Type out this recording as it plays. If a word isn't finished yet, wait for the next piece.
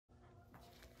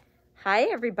Hi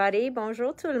everybody,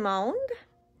 bonjour tout le monde.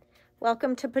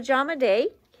 Welcome to Pajama Day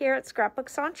here at Scrapbook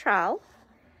Central.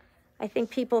 I think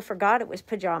people forgot it was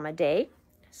Pajama Day,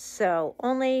 so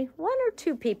only 1 or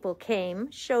 2 people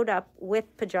showed up with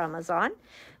pajamas on.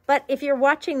 But if you're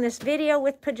watching this video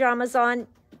with pajamas on,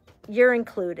 you're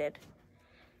included.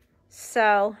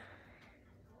 So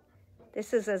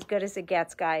this is as good as it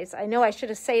gets, guys. I know I should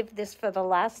have saved this for the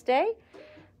last day,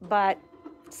 but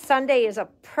Sunday is a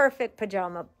perfect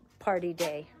pajama party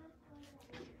day.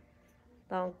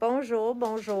 Donc, bonjour,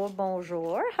 bonjour,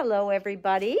 bonjour. Hello,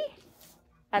 everybody.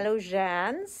 Hello,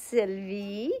 Jeanne,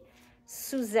 Sylvie,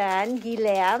 Suzanne,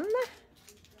 Guilhem.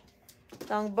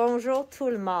 Donc, bonjour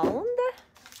tout le monde.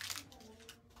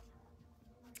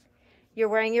 You're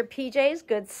wearing your PJs?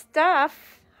 Good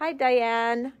stuff. Hi,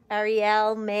 Diane,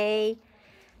 Ariel, May.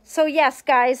 So, yes,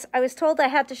 guys, I was told I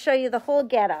had to show you the whole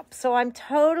getup. So, I'm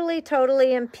totally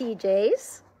in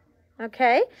PJs,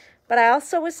 okay? But I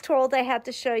also was told I had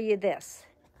to show you this.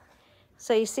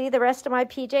 So, you see the rest of my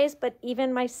PJs, but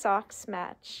even my socks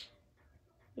match.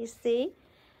 You see?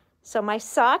 So, my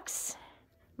socks,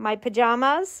 my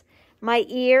pajamas, my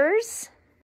ears.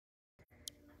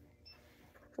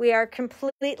 We are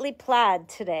completely plaid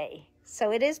today.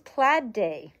 So, it is plaid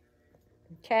day,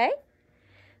 okay?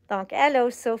 Donc, hello,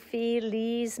 Sophie,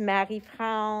 Lise,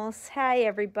 Marie-France. Hi,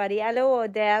 everybody. Hello,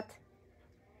 Odette.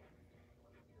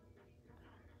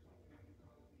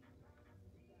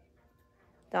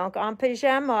 Donc, en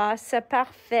pyjama, c'est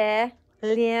parfait.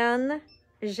 Lynn,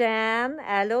 Jeanne,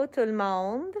 hello, tout le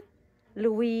monde.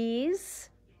 Louise.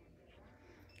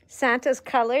 Santa's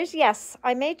colors. Yes,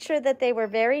 I made sure that they were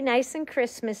very nice and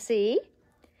Christmassy.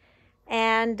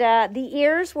 And the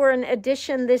ears were an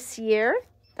addition this year.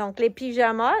 Donc, les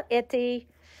pyjamas étaient,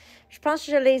 je pense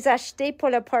que je les ai achetés pour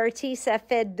la party, ça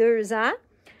fait 2 ans.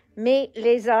 Mais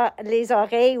les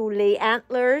oreilles ou les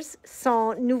antlers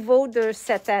sont nouveaux de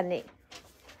cette année.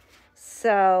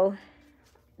 So,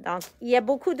 donc, il y a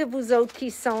beaucoup de vous autres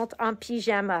qui sont en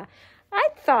pyjama. I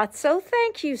thought so.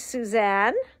 Thank you,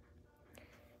 Suzanne.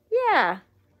 Yeah,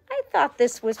 I thought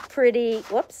this was pretty,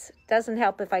 whoops, doesn't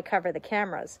help if I cover the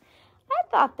cameras. I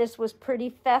thought this was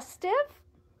pretty festive.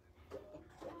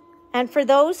 And for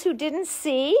those who didn't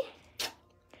see,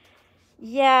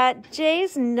 yeah,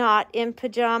 Jay's not in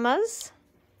pajamas.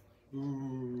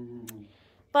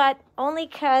 But only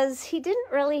because he didn't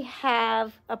really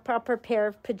have a proper pair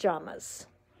of pajamas.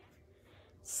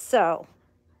 So,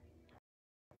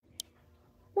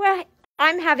 well,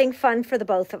 I'm having fun for the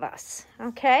both of us,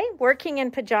 okay? Working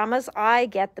in pajamas, I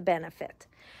get the benefit.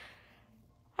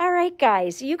 All right,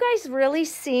 guys, you guys really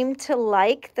seem to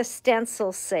like the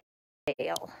stencil sale.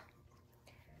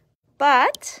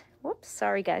 But, whoops,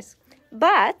 sorry, guys.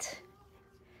 But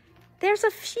there's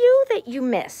a few that you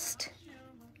missed.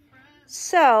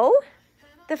 So,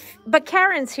 but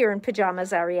Karen's here in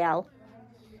pajamas, Ariel.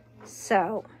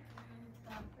 So,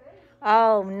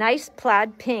 oh, nice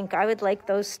plaid pink. I would like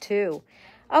those too.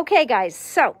 Okay, guys,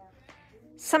 so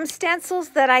some stencils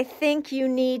that I think you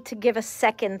need to give a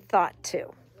second thought to.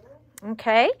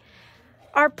 Okay?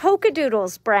 Our Polka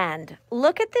Doodles brand.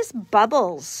 Look at this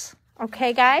bubbles.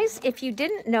 Okay, guys, if you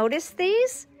didn't notice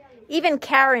these, even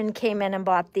Karen came in and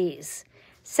bought these.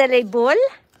 C'est les boules.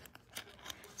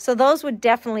 So those would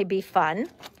definitely be fun.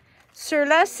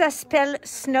 Ceux-là, ça s'appelle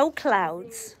snow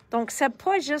clouds. Donc, c'est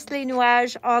pas juste les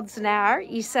nuages ordinaires,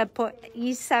 il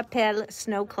s'appelle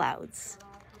snow clouds.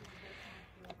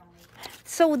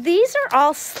 So these are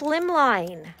all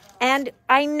slimline. And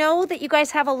I know that you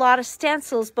guys have a lot of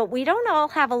stencils, but we don't all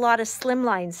have a lot of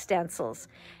slimline stencils.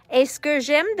 Et ce que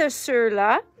j'aime de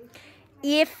ceux-là,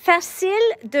 il est facile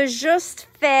de juste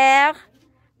faire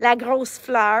la grosse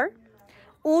fleur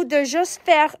ou de juste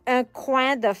faire un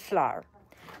coin de fleur.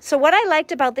 So what I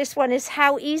liked about this one is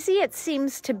how easy it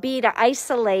seems to be to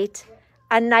isolate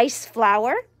a nice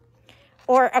flower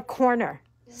or a corner.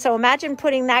 So imagine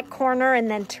putting that corner and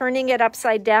then turning it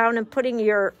upside down and putting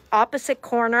your opposite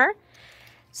corner.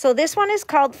 So this one is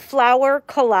called Flower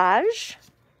Collage.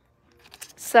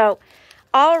 So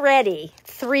already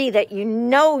 3 that you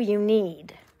know you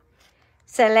need.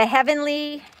 So les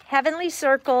heavenly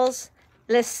circles,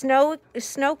 les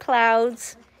snow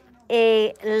clouds,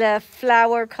 et le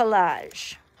flower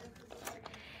collage.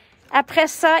 Après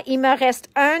ça, il me reste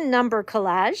un number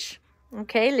collage.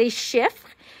 OK, les chiffres.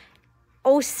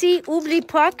 Aussi, oublie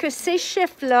pas que ces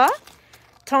chiffres-là,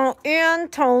 ton 1,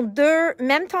 ton 2,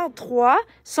 même ton 3,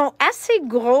 sont assez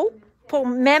gros pour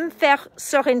même faire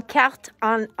sur une carte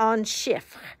en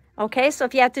chiffres. Okay, so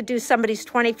if you had to do somebody's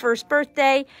 21st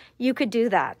birthday, you could do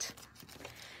that.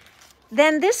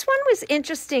 Then this one was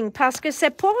interesting parce que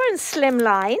c'est pour une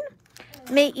slimline.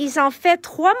 mais ils ont fait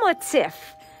 3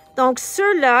 motifs. Donc,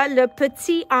 ceux-là, le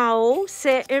petit en haut,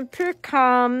 c'est un peu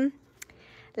comme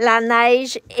la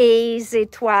neige et les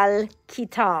étoiles qui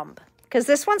tombent. Because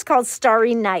this one's called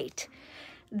Starry Night.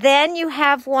 Then you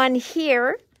have one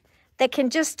here that can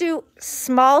just do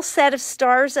small set of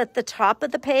stars at the top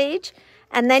of the page.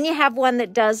 And then you have one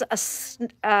that does a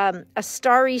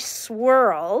starry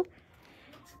swirl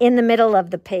in the middle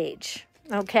of the page.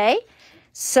 Okay?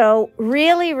 So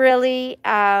really, really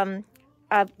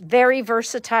a very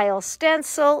versatile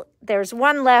stencil. There's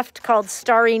one left called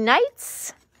Starry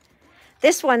Nights.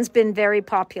 This one's been very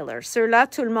popular. Ceux-là,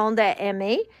 tout le monde a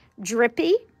aimé.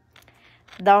 Drippy.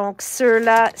 Donc,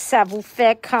 ceux-là, ça vous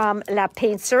fait comme la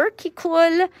peinture qui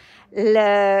coule,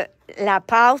 la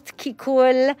pâte qui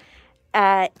coule.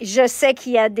 Je sais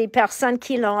qu'il y a des personnes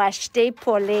qui l'ont acheté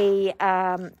pour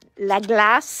la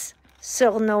glace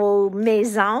sur nos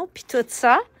maisons, puis tout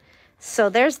ça. So,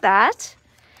 there's that.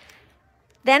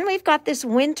 Then we've got this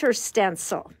winter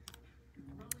stencil.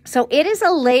 So, it is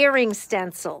a layering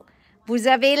stencil. Vous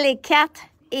avez les 4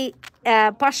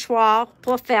 pochoirs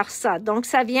pour faire ça. Donc,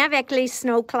 ça vient avec les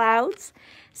snow clouds,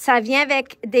 ça vient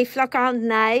avec des flocons de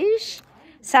neige,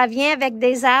 ça vient avec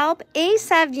des arbres et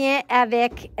ça vient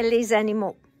avec les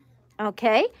animaux.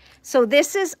 Okay? So,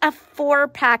 this is a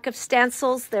 4-pack of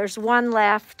stencils. There's one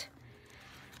left.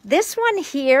 This one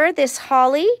here, this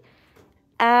holly,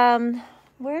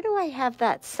 where do I have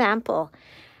that sample?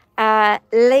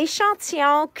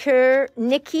 L'échantillon que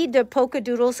Nikki de Polka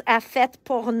Doodles a fait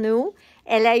pour nous,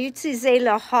 elle a utilisé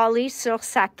le holly sur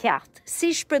sa carte.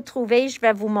 Si je peux trouver, je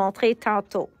vais vous montrer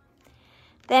tantôt.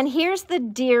 Then here's the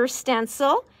deer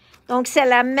stencil. Donc, c'est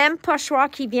la même pochoir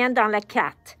qui vient dans la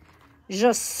carte.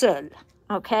 Juste seul.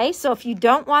 Okay? So, if you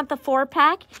don't want the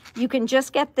 4-pack, you can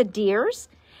just get the deer,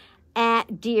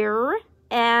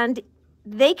 and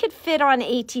they could fit on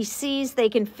ATCs, they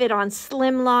can fit on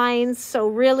slim lines, so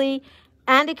really,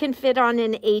 and it can fit on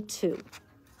an A2.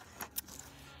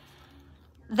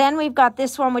 Then we've got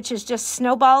this one, which is just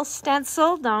snowball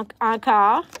stencil. Donc,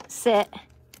 encore, c'est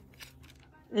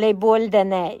les boules de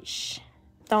neige.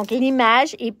 Donc,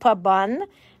 l'image est pas bonne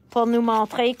pour nous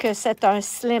montrer que c'est un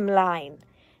slim line.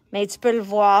 Mais tu peux le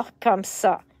voir comme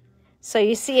ça. So,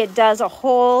 you see, it does a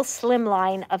whole slim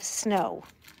line of snow.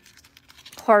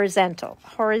 Horizontal.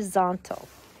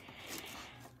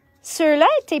 Ceux-là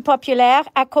étaient populaires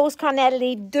à cause qu'on a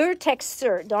les 2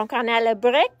 textures. Donc, on a le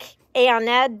brick et on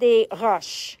a des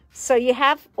roches. So you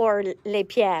have, or les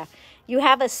pierres. You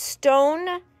have a stone,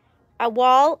 a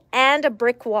wall, and a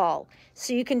brick wall.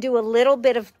 So you can do a little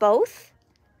bit of both.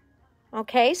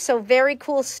 Okay, so very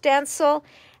cool stencil.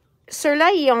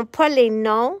 Ceux-là, ils n'ont pas les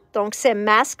noms. Donc, c'est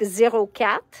masque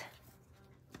 04.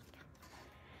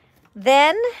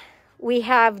 Then, we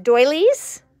have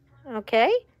doilies, OK?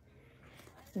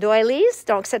 Doilies,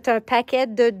 donc c'est un paquet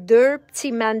de 2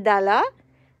 petits mandalas,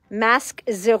 masque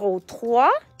 03.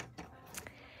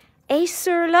 Et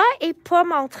ceux-là n'est pas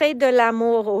montré de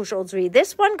l'amour aujourd'hui.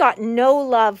 This one got no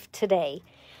love today.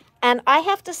 And I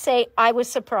have to say, I was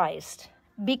surprised.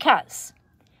 Because,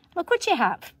 look what you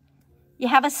have. You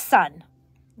have a sun,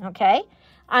 OK?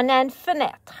 On a une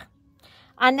fenêtre.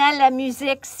 On a la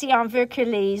musique si on veut que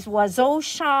les oiseaux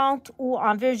chantent ou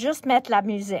on veut juste mettre la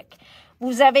musique.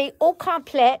 Vous avez au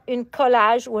complet une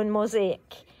collage ou une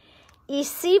mosaïque.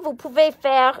 Ici, vous pouvez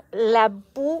faire la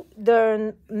boue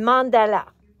d'un mandala.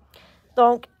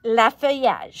 Donc, la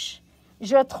feuillage.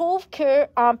 Je trouve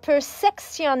qu'on peut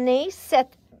sectionner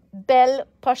cette belle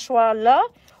pochoir-là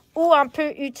ou on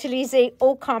peut utiliser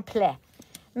au complet.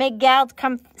 Mais garde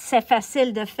comme c'est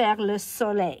facile de faire le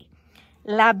soleil.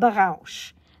 La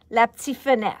branche, la petite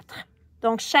fenêtre.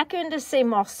 Donc, chacun de ces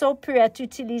morceaux peut être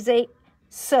utilisé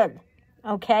seul,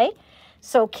 okay?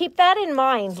 So, keep that in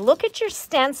mind. Look at your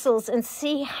stencils and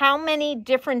see how many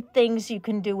different things you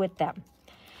can do with them.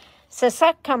 C'est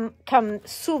ça comme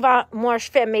souvent, moi,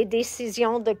 je fais mes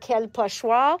décisions de quel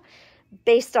pochoir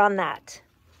based on that.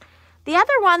 The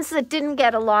other ones that didn't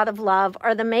get a lot of love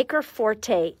are the Maker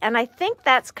Forte, and I think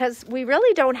that's because we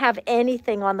really don't have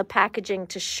anything on the packaging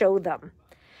to show them.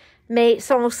 Mais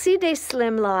sont aussi des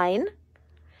slimline.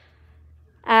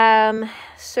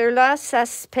 Ceux-là, ça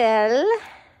s'appelle...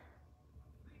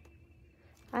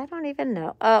 I don't even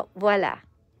know. Oh, voilà.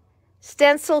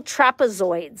 Stencil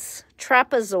trapezoids.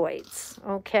 Trapezoids,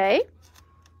 okay?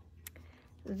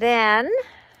 Then,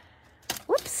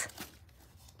 whoops.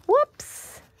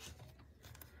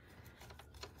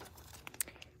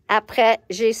 Après,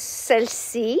 j'ai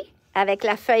celle-ci avec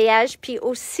la feuillage, puis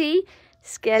aussi,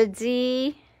 ce qu'elle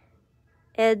dit,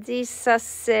 ça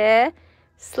c'est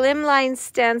Slimline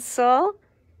Stencil.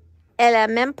 Elle a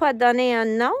même pas donné un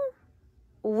nom.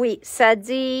 Oui, ça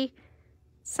dit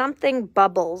something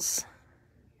bubbles.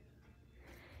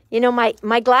 You know,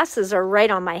 my glasses are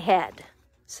right on my head,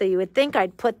 so you would think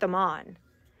I'd put them on,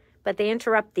 but they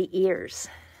interrupt the ears,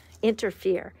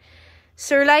 interfere.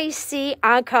 Ceux-là ici,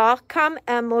 encore comme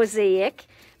un mosaïque,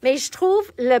 mais je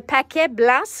trouve le paquet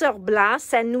blanc sur blanc,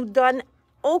 ça nous donne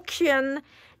aucun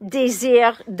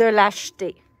désir de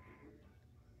l'acheter.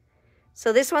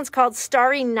 So this one's called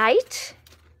Starry Night.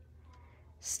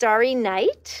 Starry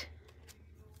Night.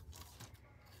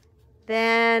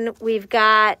 Then we've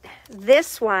got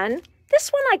this one.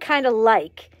 This one I kind of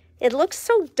like. It looks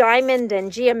so diamond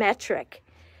and geometric.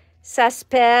 Ça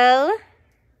s'appelle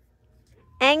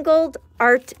Angled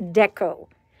Art Deco.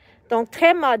 Donc,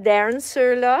 très moderne,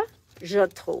 ceux-là, je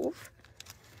trouve.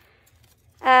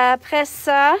 Après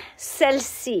ça,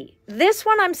 celle-ci. This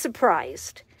one I'm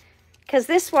surprised. Because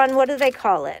this one, what do they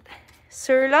call it?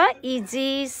 Ceux-là, ils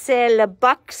disent c'est le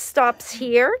buck stops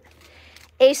here.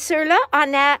 Et ceux-là,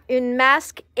 on a une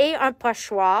masque et un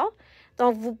pochoir.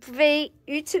 Donc, vous pouvez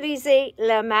utiliser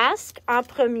le masque en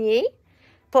premier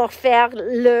pour faire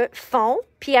le fond.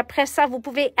 Puis après ça, vous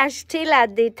pouvez ajouter la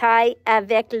détail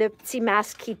avec le petit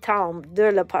masque qui tombe de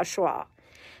le pochoir.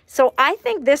 So I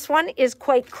think this one is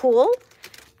quite cool.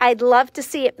 I'd love to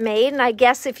see it made. And I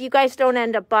guess if you guys don't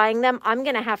end up buying them, I'm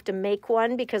going to have to make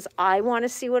one because I want to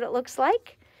see what it looks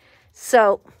like.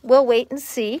 So we'll wait and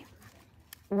see.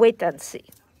 Wait and see.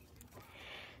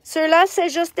 Ceux-là, c'est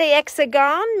juste des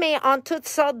hexagones, mais en toutes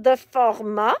sortes de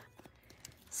formats.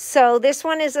 So this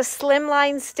one is a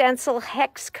slimline stencil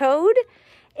hex code.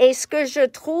 Et ce que je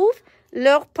trouve,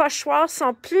 leurs pochoirs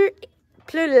sont plus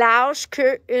larges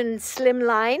qu'une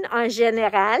slimline en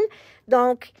général.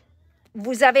 Donc,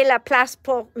 vous avez la place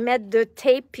pour mettre de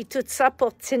tape puis tout ça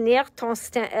pour tenir ton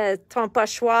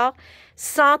pochoir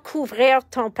sans couvrir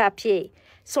ton papier.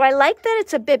 So I like that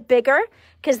it's a bit bigger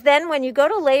because then when you go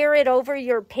to layer it over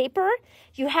your paper,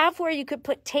 you have where you could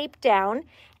put tape down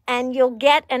and you'll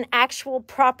get an actual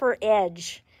proper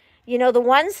edge. You know, the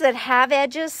ones that have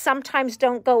edges sometimes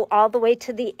don't go all the way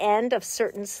to the end of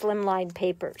certain slimline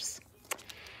papers.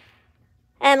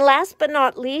 And last but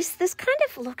not least, this kind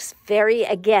of looks very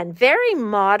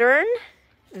modern,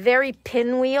 very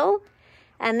pinwheel.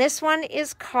 And this one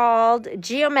is called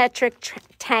Geometric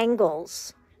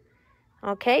Tangles.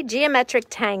 Okay, Geometric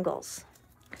Tangles.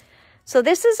 So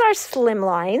this is our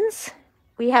slimlines.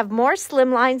 We have more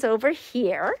slimlines over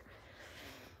here.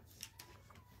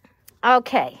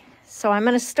 Okay, so I'm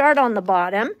going to start on the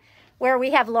bottom where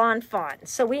we have Lawn Fawn.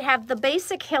 So we have the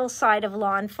basic hillside of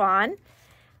Lawn Fawn.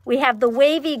 We have the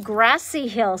wavy grassy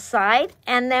hillside,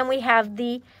 and then we have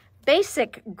the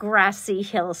basic grassy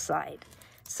hillside.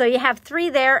 So you have three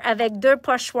there avec deux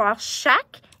pochoirs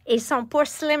chaque, et sont pour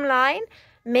slimline,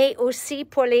 mais aussi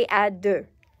pour les A2.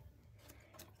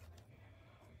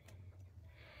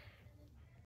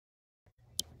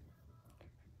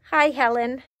 Hi,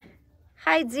 Helen.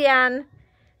 Hi, Diane.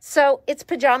 So it's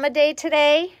pajama day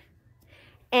today,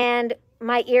 and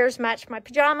my ears match my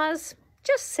pajamas.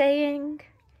 Just saying.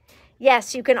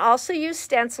 Yes, you can also use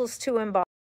stencils to emboss.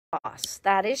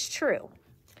 That is true.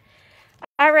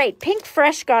 All right, Pink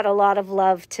Fresh got a lot of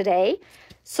love today.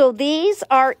 So these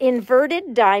are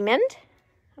inverted diamond.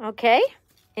 Okay,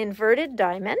 inverted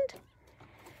diamond.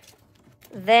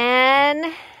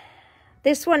 Then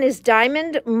this one is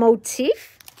diamond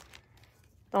motif.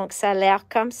 Donc ça a l'air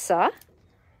comme ça.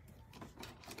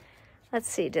 Let's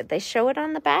see, did they show it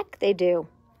on the back? They do.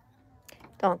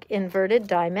 Donc inverted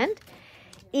diamond.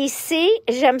 Ici,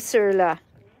 j'aime ceux-là.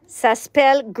 Ça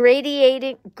s'appelle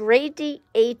gradiating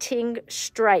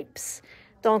stripes.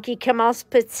 Donc, il commence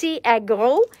petit à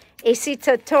gros. Et si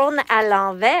tu tournes à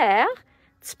l'envers,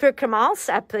 tu peux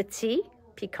commencer à petit,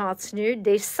 puis continuer,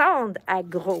 descendre à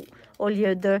gros, au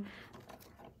lieu de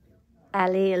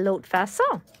aller l'autre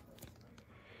façon.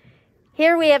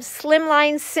 Here we have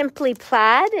Slimline Simply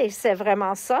Plaid, et c'est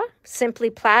vraiment ça, Simply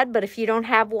Plaid. But if you don't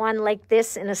have one like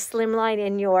this in a slimline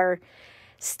in your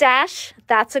stash,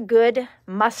 that's a good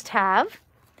must-have.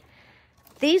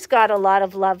 These got a lot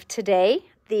of love today.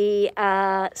 The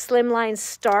Slimline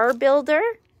Star Builder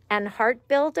and Heart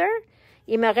Builder.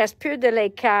 Il me reste plus de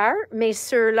l'équerre, mais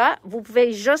ceux-là, vous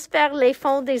pouvez juste faire les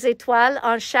fonds des étoiles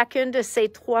en chacun de ces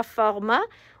trois formats,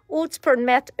 ou tu peux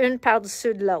mettre une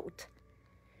par-dessus de l'autre.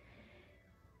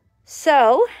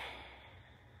 So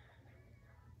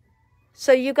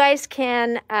you guys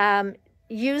can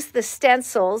use the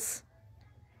stencils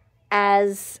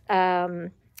as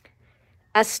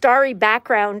a starry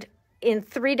background in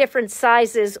 3 different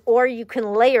sizes, or you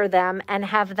can layer them and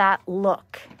have that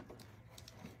look.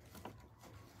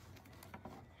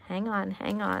 Hang on.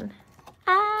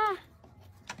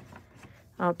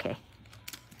 Okay.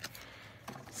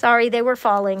 Sorry, they were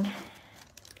falling.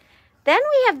 Then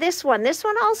we have this one. This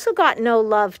one also got no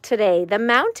love today, the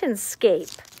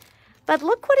Mountainscape. But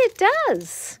look what it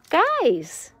does,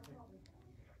 guys.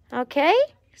 Okay?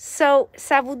 So,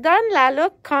 ça vous donne la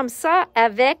look comme ça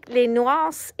avec les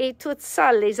nuances et tout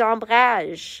ça, les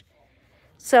ombrages.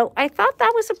 So, I thought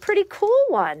that was a pretty cool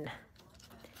one.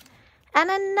 And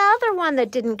another one that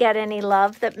didn't get any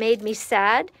love that made me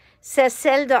sad, c'est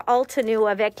celle de Alteneau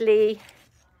avec les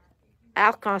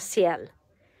arc-en-ciel.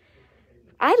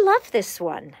 I love this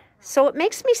one. So it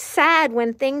makes me sad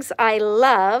when things I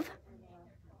love.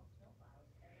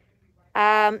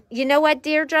 You know what,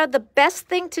 Deirdre? The best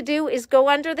thing to do is go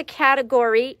under the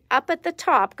category, up at the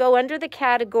top, go under the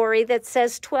category that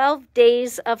says 12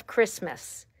 Days of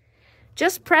Christmas.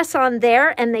 Just press on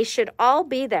there and they should all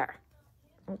be there.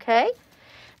 Okay?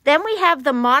 Then we have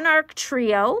the Monarch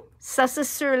Trio. Ça, c'est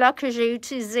ceux-là que j'ai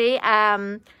utilisé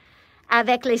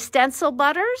avec les stencil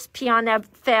butters. Puis on a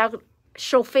fait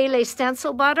chauffer les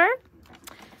stencil butter.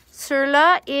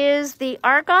 Ceux-là is the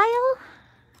Argyle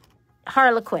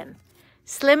Harlequin.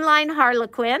 Slimline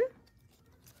Harlequin.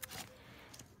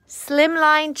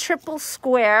 Slimline Triple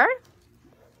Square.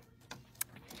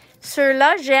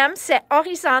 Ceux-là, j'aime, c'est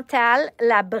horizontal,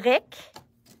 la brique.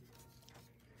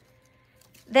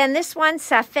 Then this one,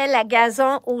 ça fait la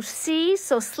gazon aussi,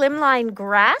 so Slimline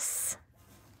Grass.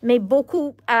 Mais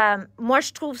beaucoup, moi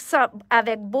je trouve ça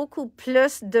avec beaucoup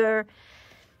plus de,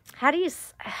 how do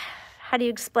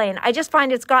you explain? I just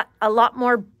find it's got a lot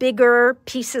more bigger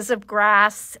pieces of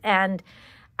grass and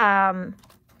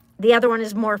the other one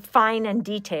is more fine and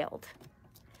detailed.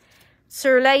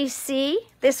 Ceux-là ici,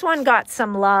 this one got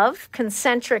some love,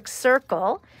 concentric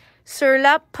circle.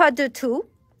 Ceux-là, pas du tout,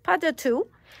 pas du tout.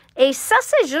 Et ça,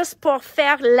 c'est juste pour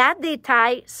faire la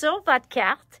détail sur votre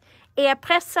carte. Et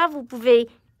après ça, vous pouvez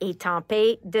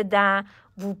étamper dedans.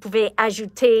 Vous pouvez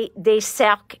ajouter des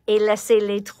cercles et laisser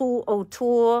les trous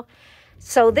autour.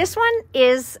 So this one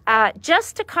is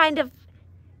just to kind of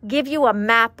give you a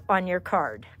map on your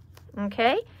card.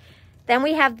 Okay? Then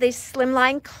we have this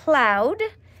Slimline Cloud.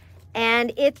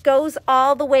 And it goes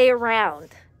all the way around.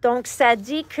 Donc, ça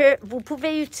dit que vous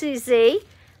pouvez utiliser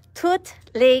tous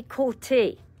les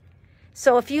côtés.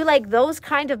 So if you like those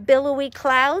kind of billowy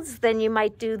clouds, then you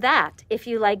might do that. If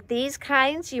you like these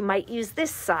kinds, you might use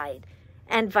this side,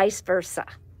 and vice versa.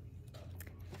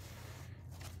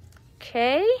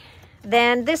 Okay,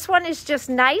 then this one is just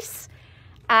nice.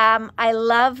 I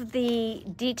love the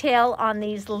detail on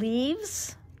these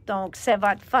leaves. Donc, c'est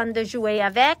votre fun de jouer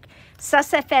avec. Ça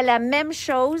fait la même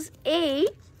chose. Et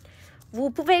vous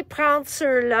pouvez prendre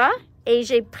ceux-là. Et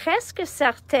j'ai presque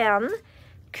certaine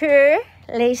que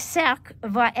les cercles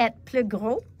vont être plus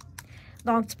gros.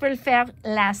 Donc, tu peux le faire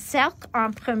la cercle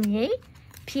en premier.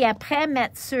 Puis après,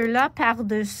 mettre ceux-là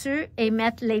par-dessus et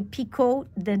mettre les picots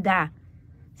dedans.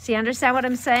 So you understand what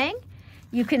I'm saying?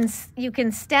 You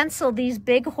can stencil these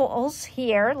big holes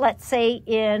here, let's say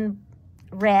in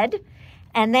red.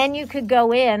 And then you could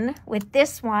go in with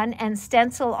this one and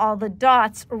stencil all the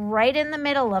dots right in the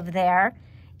middle of there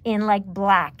in like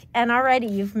black. And already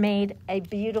you've made a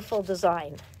beautiful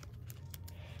design.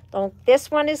 Donc,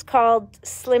 this one is called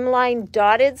Slimline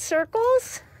Dotted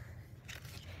Circles.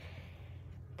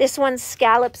 This one's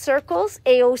Scallop Circles.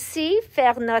 Et aussi,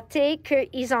 faire noter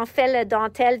qu'ils ont fait la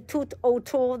dentelle tout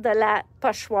autour de la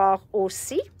pochoir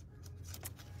aussi.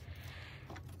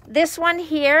 This one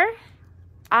here,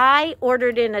 I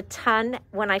ordered in a ton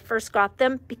when I first got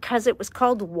them because it was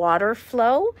called Water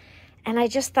Flow. And I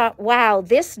just thought, wow,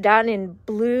 this done in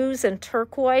blues and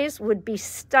turquoise would be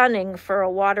stunning for a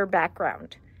water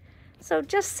background. So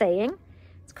just saying,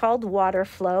 it's called Water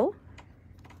Flow.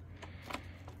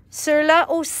 Ceux-là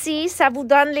aussi, ça vous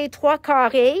donne les 3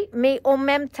 carrés, mais en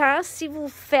même temps, si vous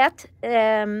faites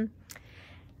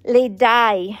les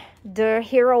die de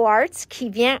Hero Arts qui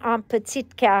vient en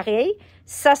petites carrés,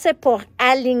 ça c'est pour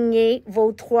aligner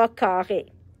vos 3 carrés.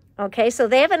 Okay, so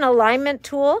they have an alignment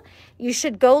tool. You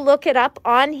should go look it up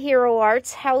on Hero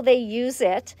Arts, how they use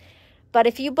it. But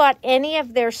if you bought any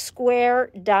of their square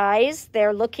dies,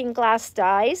 their looking glass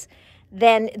dies,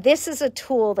 then this is a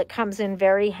tool that comes in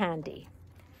very handy.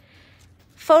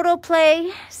 Photoplay,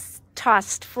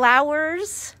 tossed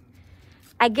flowers.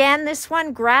 Again, this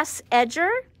one, grass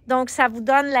edger. Donc, ça vous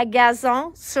donne la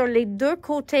gazon sur les 2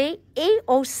 côtés et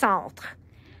au centre.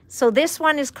 So this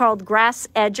one is called grass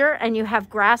edger, and you have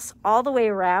grass all the way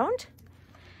around.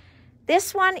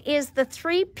 This one is the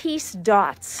 3-piece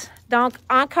dots. Donc,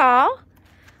 encore,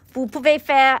 vous pouvez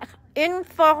faire un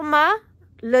format,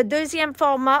 le deuxième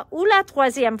format ou la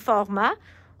troisième format,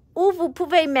 ou vous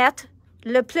pouvez mettre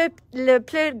le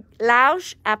plus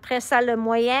large, après ça le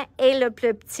moyen, et le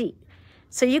plus petit.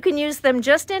 So you can use them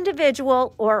just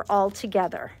individual or all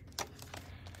together.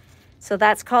 So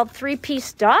that's called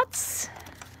 3-piece dots.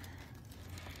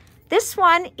 This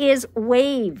one is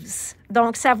waves.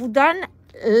 Donc, ça vous donne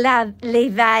les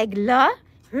vagues là,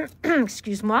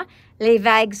 excuse-moi, les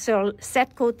vagues sur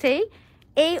cet côté,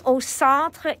 et au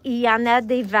centre, il y en a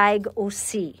des vagues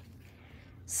aussi.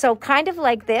 So kind of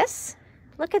like this.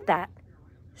 Look at that.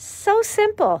 So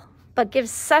simple, but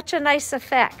gives such a nice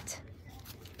effect.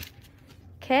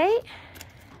 Okay.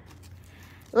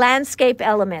 Landscape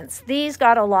elements. These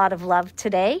got a lot of love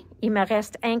today. Il me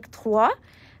reste un que 3,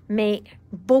 mais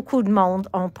beaucoup de monde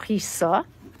ont pris ça.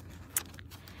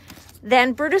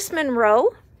 Then Brutus Monroe.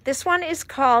 This one is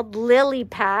called Lily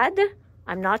Pad.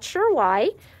 I'm not sure why,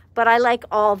 but I like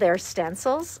all their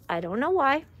stencils. I don't know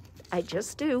why. I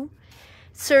just do.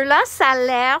 Ceux-là, ça a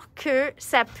l'air que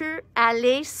ça peut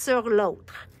aller sur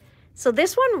l'autre. So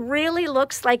this one really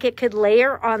looks like it could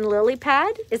layer on Lily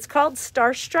Pad. It's called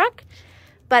Starstruck,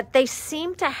 but they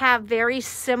seem to have very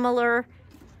similar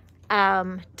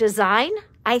design.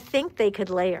 I think they could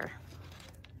layer.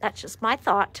 That's just my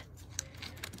thought.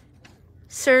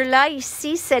 Ceux-là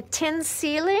ici, c'est tin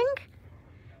ceiling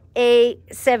et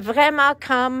c'est vraiment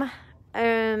comme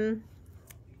un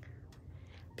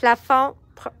plafond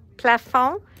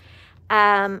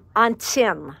en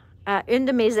tin. Une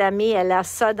de mes amies, elle a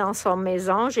ça dans son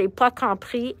maison. Je n'ai pas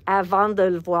compris avant de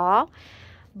le voir.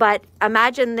 But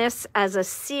imagine this as a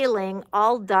ceiling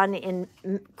all done in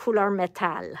couleur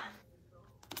métal.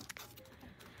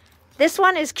 This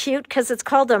one is cute because it's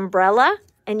called Umbrella,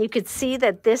 and you could see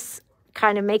that this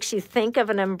kind of makes you think of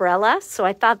an umbrella. So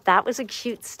I thought that was a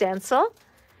cute stencil.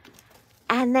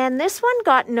 And then this one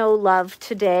got no love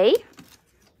today.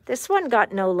 This one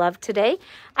got no love today.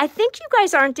 I think you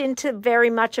guys aren't into very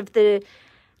much of the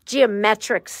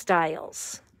geometric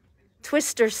styles.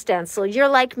 Twister stencil, you're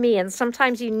like me, and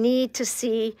sometimes you need to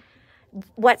see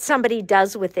what somebody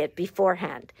does with it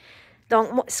beforehand.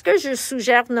 Donc, ce que je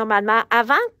suggère normalement,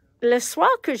 avant le soir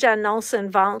que j'annonce une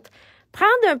vente,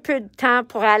 prendre un peu de temps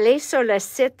pour aller sur le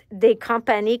site des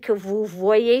compagnies que vous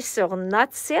voyez sur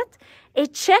notre site et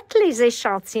check les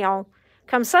échantillons.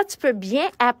 Comme ça, tu peux bien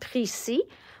apprécier.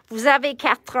 Vous avez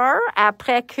 4 heures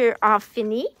après qu'on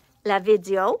finit la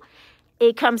vidéo.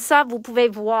 Et comme ça, vous pouvez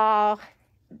voir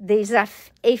des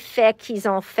effets qu'ils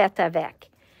ont fait avec.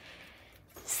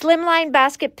 Slimline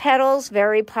basket petals,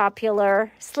 very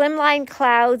popular. Slimline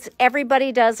clouds,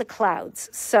 everybody does a clouds.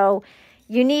 So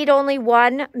you need only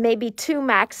 1, maybe 2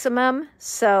 maximum.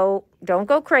 So don't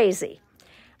go crazy.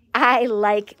 I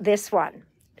like this one.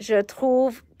 Je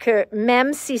trouve que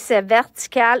même si c'est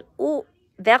vertical ou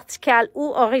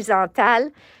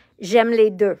horizontal, j'aime les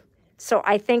deux. So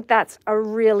I think that's a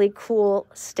really cool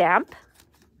stencil.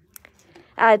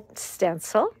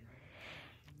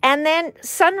 And then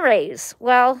sun rays.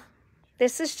 Well,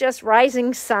 this is just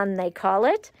rising sun, they call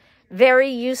it. Very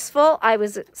useful. I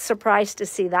was surprised to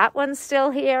see that one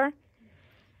still here.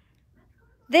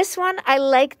 This one, I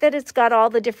like that it's got all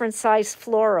the different size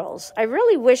florals. I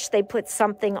really wish they put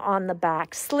something on the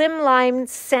back. Slimline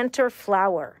center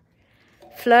flower.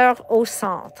 Fleur au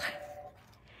centre.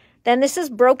 Then this is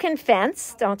broken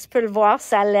fence. Donc, tu peux le voir,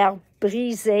 ça a l'air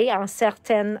brisé en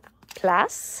certaines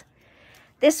places.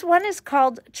 This one is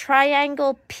called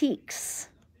Triangle Peaks.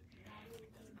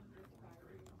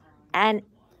 And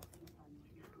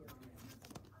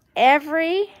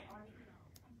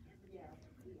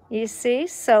you see,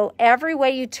 so every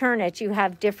way you turn it, you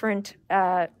have different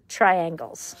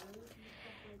triangles.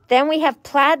 Then we have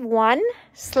Plaid 1,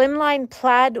 Slimline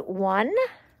Plaid 1.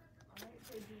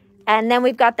 And then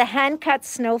we've got the hand-cut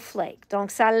snowflake. Donc,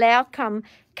 ça a l'air comme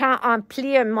quand on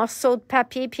plie un morceau de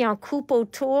papier, puis on coupe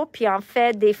autour, puis on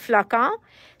fait des flocons.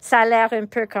 Ça a l'air un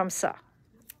peu comme ça.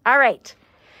 All right.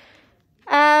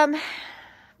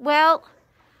 Well,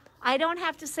 I don't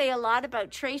have to say a lot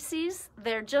about Tracy's.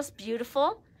 They're just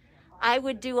beautiful. I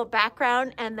would do a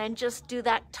background and then just do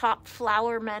that top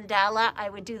flower mandala. I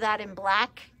would do that in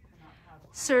black.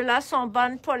 Ceux-là sont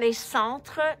bonnes pour les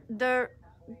centres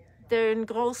d'une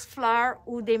grosse fleur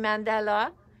ou des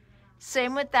mandalas.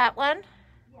 Same with that one.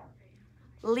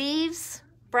 Leaves,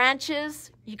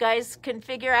 branches, you guys can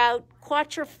figure out.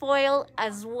 Quatrefoil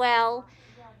as well.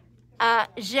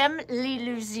 J'aime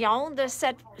l'illusion de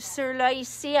ceux-là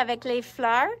ici avec les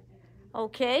fleurs.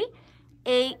 OK?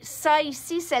 Et ça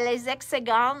ici, c'est les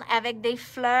hexagones avec des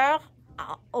fleurs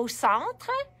au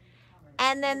centre.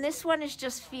 And then this one is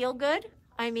just feel good.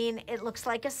 I mean, it looks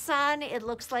like a sun. It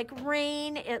looks like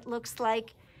rain. It looks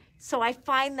like... So I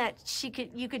find that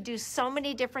you could do so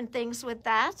many different things with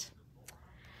that.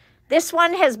 This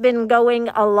one has been going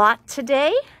a lot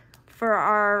today for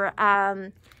our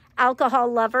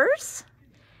alcohol lovers.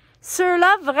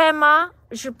 Ceux-là, vraiment,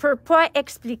 je ne peux pas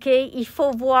expliquer. Il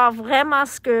faut voir vraiment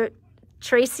ce que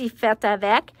Tracy fait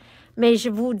avec. Mais je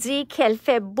vous dis qu'elle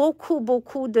fait beaucoup,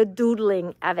 beaucoup de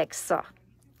doodling avec ça.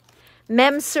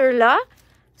 Même ceux-là,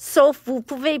 sauf vous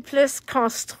pouvez plus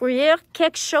construire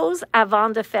quelque chose avant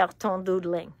de faire ton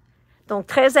doodling. Donc,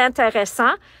 très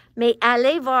intéressant. Mais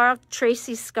allez voir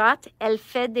Tracy Scott. Elle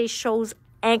fait des choses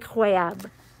incroyables.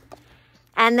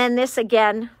 And then this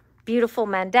again, beautiful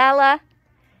mandala.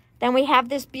 Then we have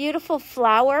this beautiful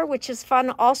flower, which is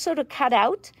fun also to cut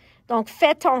out. Donc,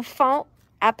 fais ton fond.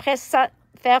 Après ça,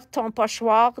 faire ton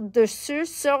pochoir dessus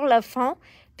sur le fond,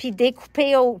 puis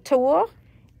découper autour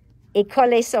et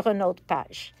coller sur une autre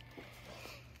page.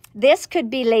 This could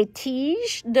be les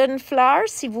tiges d'une fleur.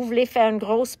 Si vous voulez faire une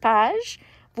grosse page,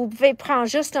 vous pouvez prendre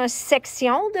juste une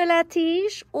section de la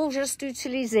tige ou juste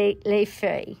utiliser les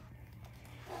feuilles.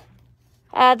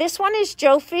 This one is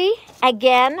Jofi.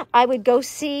 Again, I would go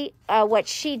see what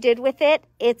she did with it.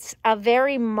 It's a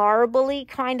very marbly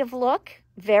kind of look.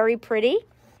 Very pretty.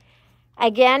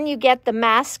 Again, you get the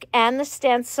mask and the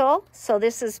stencil. So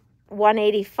this is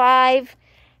 $185.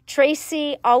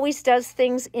 Tracy always does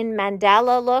things in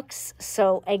mandala looks.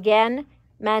 So again,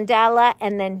 mandala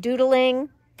and then doodling.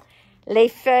 Les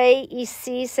feuilles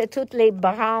ici, c'est toutes les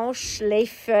branches, les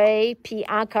feuilles, puis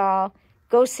encore,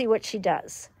 go see what she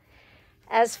does.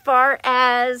 As far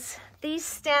as these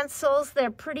stencils,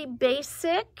 they're pretty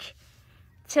basic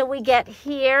till we get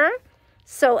here.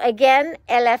 So again,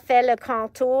 elle a fait le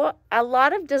contour. A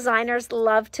lot of designers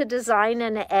love to design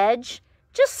an edge,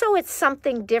 just so it's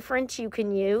something different you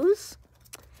can use.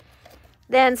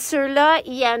 Then ceux-là,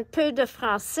 il y a un peu de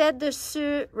français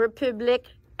dessus, République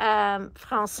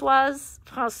française.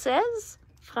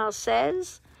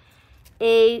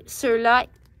 Et ceux-là,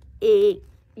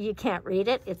 you can't read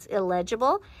it, it's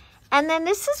illegible. And then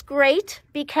this is great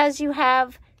because you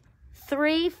have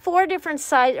three different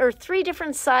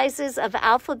sizes of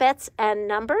alphabets and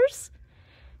numbers.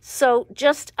 So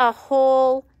just a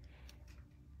whole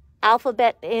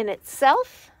alphabet in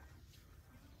itself.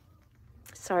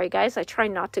 Sorry guys, I try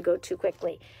not to go too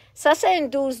quickly. Ça c'est un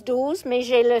 12-12, mais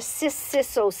j'ai le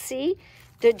 6-6 aussi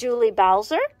de Julie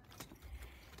Bowser.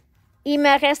 Il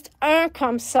me reste un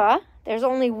comme ça. There's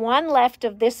only one left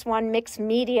of this one mixed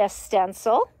media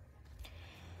stencil.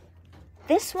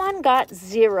 This one got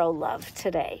 0 love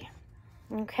today,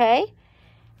 okay?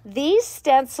 These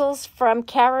stencils from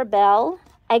Carabelle,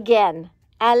 again,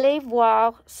 allez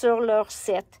voir sur leur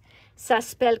site. Ça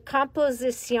s'appelle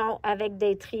Composition avec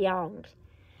des triangles,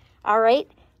 all right?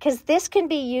 Because this can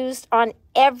be used on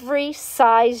every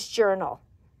size journal,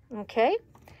 okay?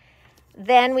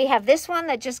 Then we have this one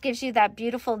that just gives you that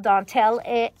beautiful dentelle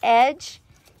edge.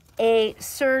 Et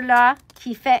ceux-là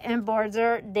qui fait un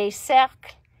border des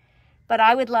cercles. But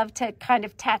I would love to kind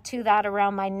of tattoo that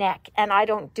around my neck, and I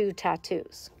don't do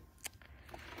tattoos.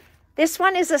 This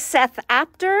one is a Seth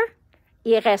Apter.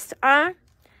 Il reste un.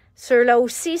 Ceux-là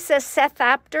aussi, c'est Seth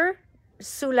Apter,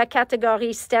 sous la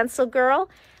catégorie Stencil Girl.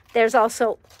 There's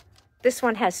also, this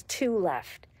one has 2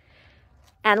 left.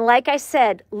 And like I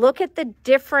said, look at the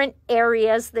different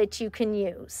areas that you can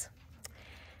use.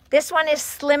 This one is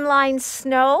Slimline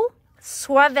Snow,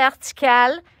 soit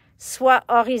vertical, soit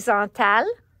horizontal.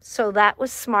 So that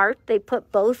was smart. They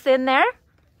put both in there.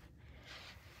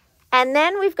 And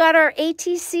then we've got our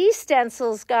ATC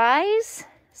stencils, guys.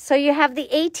 So you have the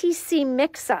ATC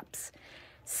mix-ups.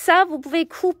 Ça, vous pouvez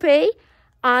couper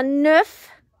en 9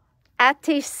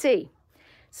 ATC.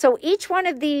 So each one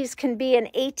of these can be an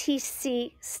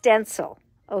ATC stencil,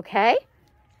 okay?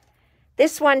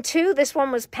 This one too, this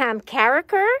one was Pam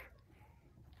Carricker.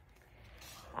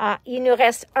 Il nous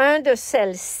reste un de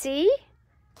celle-ci.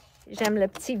 J'aime le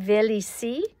petit ville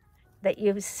ici that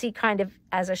you see kind of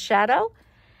as a shadow.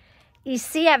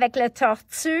 Ici avec la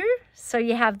tortue, so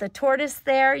you have the tortoise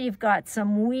there. You've got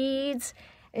some weeds,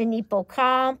 un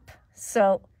hippocampe.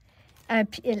 So,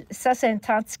 ça c'est un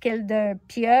tenticule de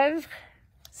pieuvre.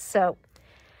 So,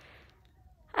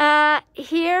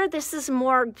 here, this is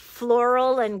more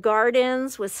floral and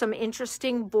gardens with some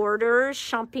interesting borders,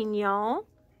 champignons.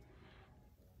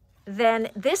 Then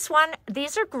this one,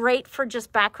 these are great for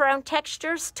just background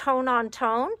textures, tone on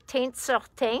tone, teinte sur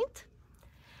teinte.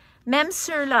 Même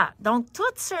ceux-là. Donc,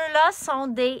 tous ceux-là sont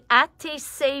des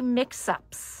ATC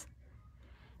mix-ups.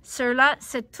 Ceux-là,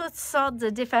 c'est toutes sortes de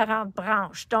différentes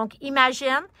branches. Donc,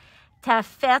 imagine, tu as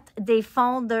fait des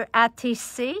fonds de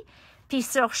ATC, puis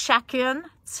sur chacune,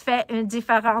 tu fais une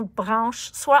différente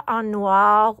branche, soit en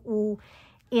noir ou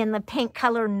in the Pink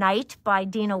Color Night by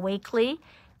Dina Wakley.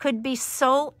 could be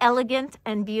so elegant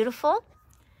and beautiful.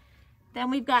 Then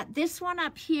we've got this one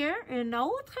up here, une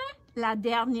autre, la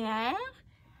dernière.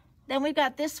 Then we've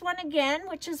got this one again,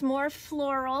 which is more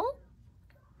floral.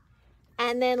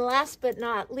 And then last but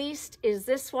not least is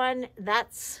this one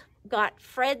that's got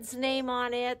Fred's name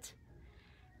on it.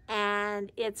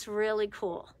 And it's really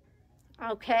cool.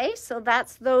 Okay, so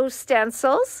that's those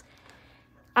stencils.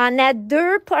 On a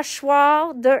deux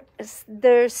pochoirs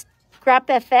de Scrap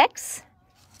FX.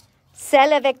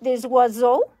 Celle avec des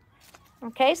oiseaux.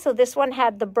 Okay, so this one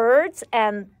had the birds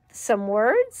and some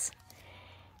words.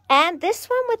 And this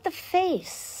one with the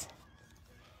face.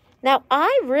 Now,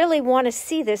 I really want to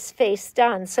see this face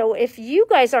done. So if you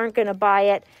guys aren't going to buy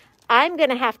it, I'm going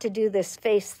to have to do this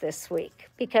face this week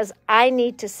because I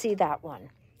need to see that one.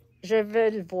 Je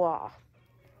veux le voir.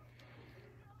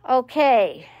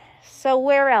 Okay, so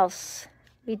where else?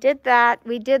 We did that.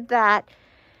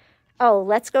 Oh,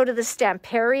 let's go to the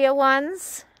Stamperia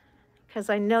ones because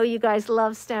I know you guys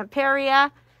love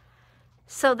Stamperia.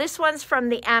 So this one's from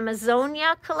the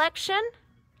Amazonia collection.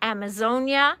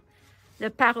 Amazonia. Le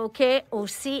perroquet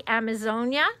aussi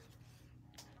Amazonia.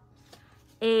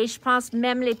 Et je pense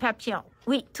même les papillons.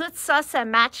 Oui, tout ça, ça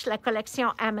match la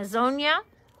collection Amazonia.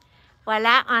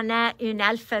 Voilà, on a un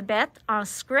alphabet en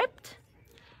script,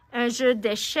 un jeu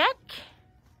d'échecs,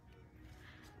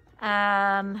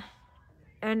 un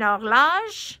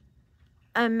horloge,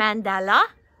 un mandala,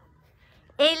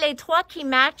 et les trois qui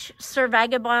matchent sur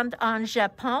Vagabond en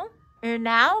Japon, un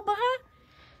arbre.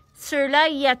 Ceux-là,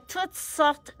 il y a toutes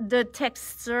sortes de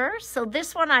textures. So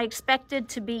this one I expected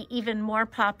to be even more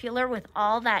popular with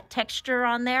all that texture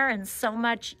on there and so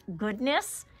much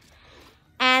goodness.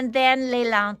 And then les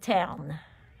lanternes,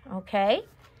 okay?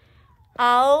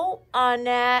 Oh, on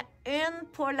a une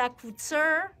pour la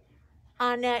couture.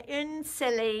 On a une,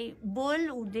 c'est les boules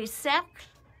ou des cercles.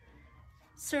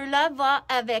 Ceux-là va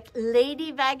avec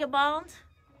Lady Vagabond,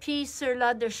 puis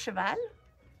ceux-là de cheval.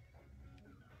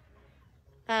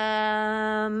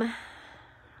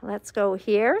 Let's go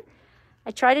here.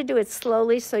 I try to do it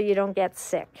slowly so you don't get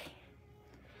sick.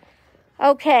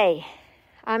 Okay,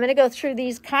 I'm going to go through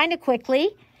these kind of quickly.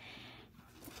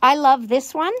 I love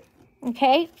this one,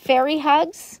 okay? Fairy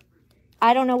Hugs.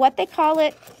 I don't know what they call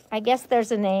it. I guess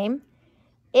there's a name.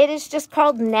 It is just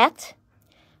called Net,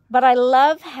 but I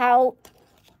love how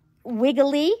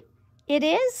wiggly it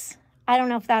is. I don't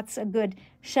know if that's a good...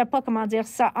 Je sais pas comment dire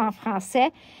ça en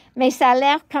français, mais ça a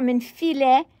l'air comme un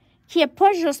filet qui est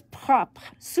pas juste propre.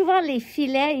 Souvent, les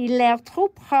filets, ils l'air trop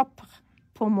propres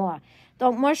pour moi.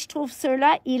 Donc, moi, je trouve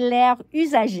ceux-là, ils l'air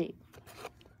usagés.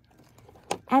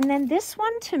 And then this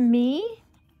one, to me,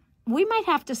 we might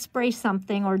have to spray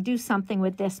something or do something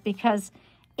with this because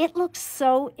it looks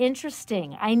so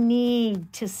interesting. I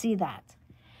need to see that.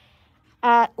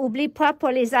 Oublie pas,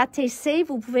 pour les ATC,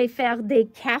 vous pouvez faire des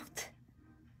cartes.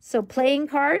 So playing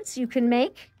cards you can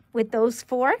make with those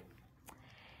four.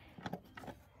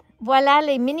 Voilà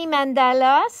les mini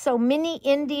mandalas. So mini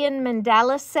Indian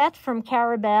mandala set from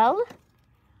Carabelle.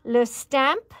 Le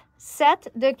stamp set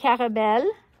de Carabelle.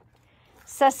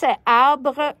 Ça c'est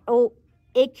arbre au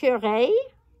écureuil.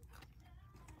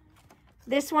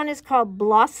 This one is called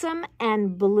Blossom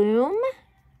and Bloom.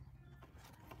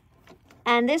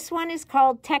 And this one is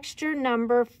called Texture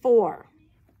Number 4.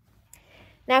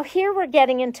 Now here we're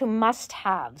getting into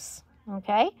must-haves,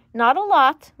 okay? Not a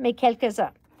lot, mais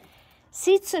quelques-uns.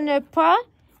 Si tu n'as pas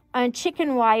un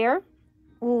chicken wire,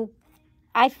 ou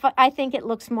I think it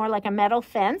looks more like a metal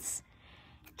fence,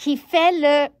 qui fait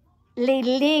les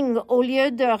lignes au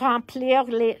lieu de remplir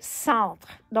les centres.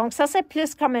 Donc ça, c'est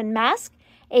plus comme un masque.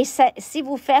 Et si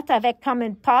vous faites avec comme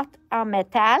une pâte en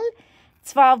métal,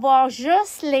 tu vas avoir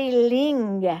juste les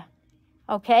lignes,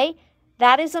 okay?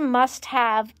 That is a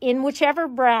must-have in whichever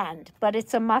brand, but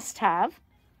it's a must-have.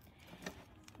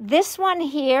 This one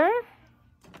here,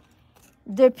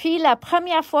 depuis la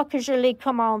première fois que je l'ai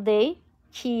commandé,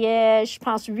 qui est, je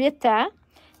pense, 8 ans,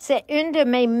 c'est une de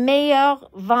mes meilleures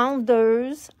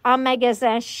vendeuses en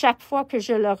magasin chaque fois que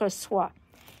je le reçois.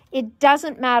 It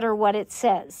doesn't matter what it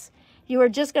says. You are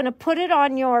just going to put it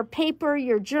on your paper,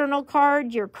 your journal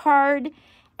card, your card,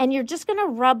 and you're just going to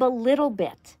rub a little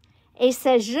bit. Et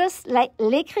c'est juste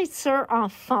l'écriture en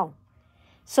fond.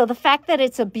 So the fact that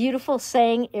it's a beautiful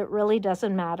saying, it really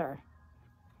doesn't matter.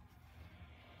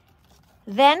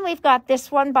 Then we've got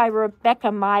this one by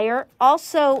Rebecca Meyer.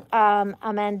 Also a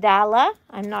mandala.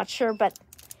 I'm not sure, but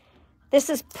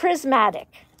this is prismatic.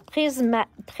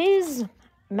 Prismatic.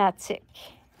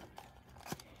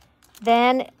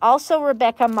 Then also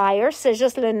Rebecca Meyer. C'est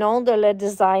juste le nom de le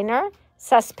designer.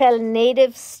 Ça s'appelle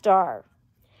Native Star.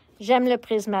 J'aime le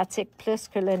prismatique plus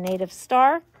que le Native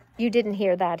Star. You didn't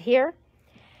hear that here.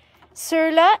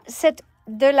 Ceux-là, c'est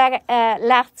de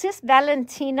l'artiste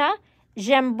Valentina.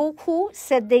 J'aime beaucoup.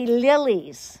 C'est des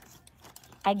lilies.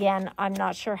 Again, I'm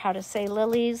not sure how to say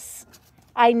lilies.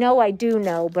 I know I do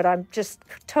know, but I'm just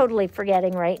totally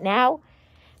forgetting right now.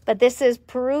 But this is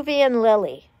Peruvian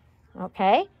lily.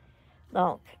 Okay?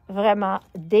 Donc, vraiment,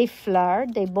 des fleurs,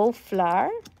 des beaux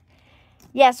fleurs.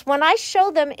 Yes, when I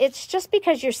show them, it's just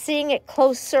because you're seeing it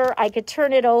closer. I could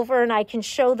turn it over and I can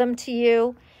show them to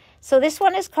you. So this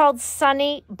one is called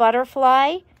Sunny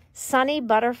Butterfly. Sunny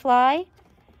Butterfly.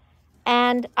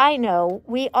 And I know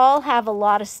we all have a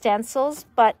lot of stencils,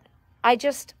 but I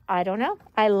don't know.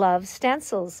 I love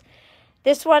stencils.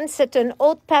 This one, c'est un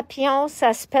autre papillon.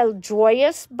 Ça s'appelle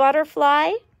Joyous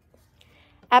Butterfly.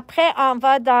 Après, on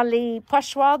va dans les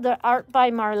pochoirs de Art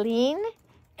by Marlene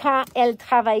quand elle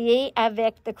travaillait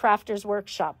avec The Crafters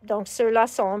Workshop. Donc, ceux-là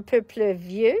sont un peu plus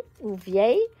vieux ou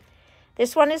vieilles.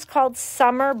 This one is called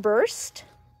Summer Burst.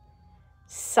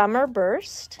 Summer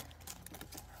Burst.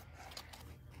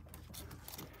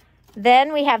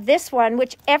 Then we have this one,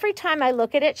 which every time I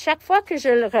look at it, chaque fois que je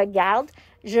le regarde,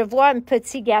 je vois un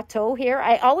petit gâteau here.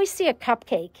 I always see a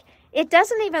cupcake. It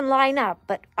doesn't even line up,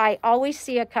 but I always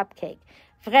see a cupcake.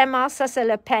 Vraiment, ça c'est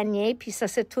le panier, puis ça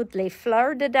c'est toutes les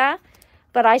fleurs dedans,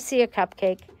 but I see a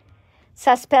cupcake.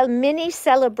 Ça s'appelle Mini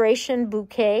Celebration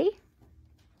Bouquet.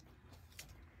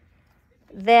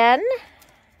 Then,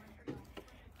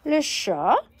 le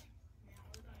chat.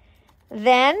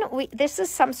 Then, this is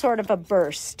some sort of a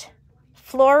burst.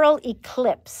 Floral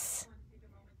Eclipse.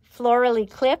 Floral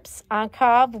Eclipse.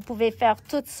 Encore, vous pouvez faire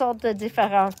toutes sortes de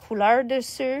différentes couleurs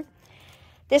dessus.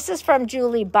 This is from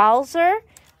Julie Balzer.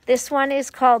 This one is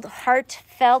called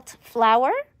Heartfelt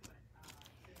Flower.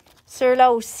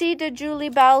 Ceux-là aussi de Julie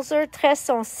Balzer. Très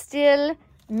son style.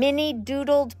 Mini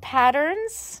doodled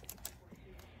patterns.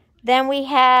 Then we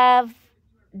have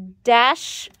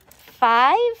Dash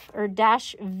 5 or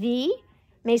Dash V.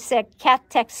 Mais c'est 4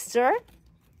 textures.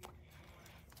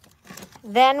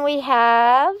 Then we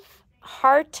have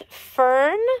Heart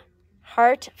Fern.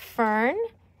 Heart Fern.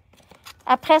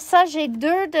 Après ça, j'ai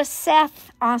 2 de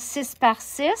Seth en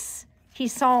 6x6 qui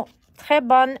sont très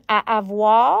bonnes à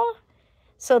avoir.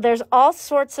 So there's all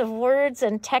sorts of words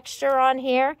and texture on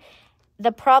here.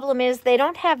 The problem is they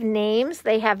don't have names,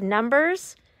 they have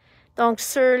numbers. Donc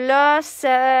ceux-là,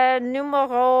 c'est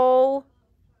numéro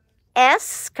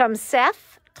S comme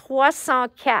Seth,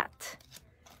 304.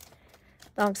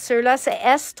 Donc ceux-là, c'est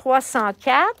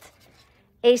S304.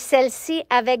 Et celle-ci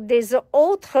avec des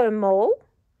autres mots.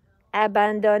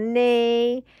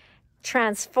 Abandonné,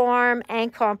 transform,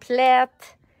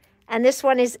 incomplete. And this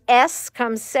one is S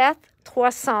comme Seth,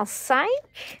 305.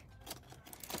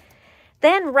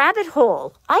 Then Rabbit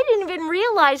Hole. I didn't even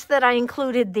realize that I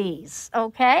included these,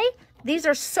 okay? These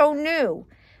are so new.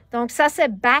 Donc ça,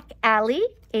 c'est Back Alley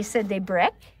et c'est des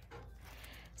briques.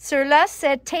 Ceux-là,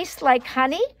 c'est Taste Like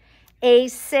Honey et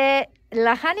c'est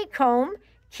le honeycomb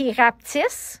qui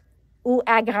rapetisse ou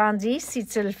agrandit si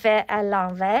tu le fais à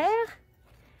l'envers.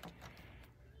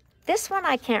 This one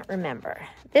I can't remember.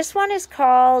 This one is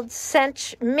called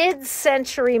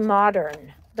Mid-Century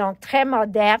Modern. Donc, très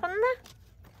moderne.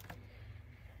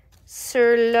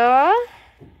 Ceux-là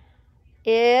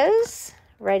is,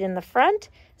 right in the front,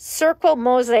 Circle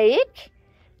Mosaic.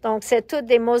 Donc, c'est toutes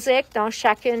des mosaïques dans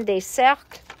chacune des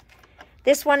cercles.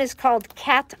 This one is called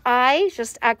Cat Eye,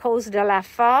 juste à cause de la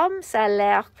forme. Ça a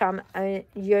l'air comme un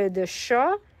yeux de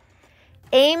chat.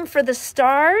 Aim for the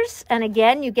stars. And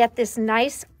again, you get this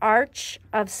nice arch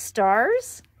of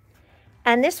stars.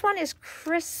 And this one is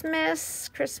Christmas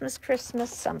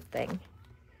something.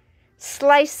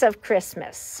 Slice of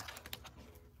Christmas.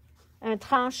 Un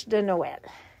tranche de Noël.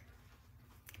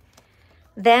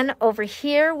 Then over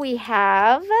here we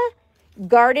have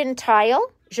Garden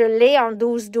Tile. Je l'ai en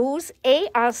 12-12 et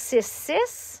en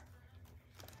 6-6.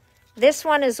 This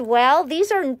one as well.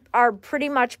 These are pretty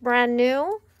much brand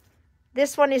new.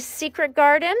 This one is Secret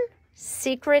Garden.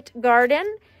 Secret Garden.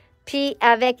 Puis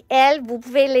avec elle, vous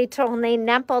pouvez les tourner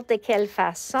n'importe quelle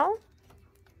façon.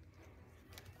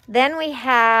 Then we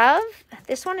have,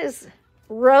 this one is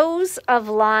Rows of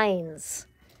Lines.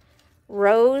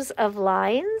 Rows of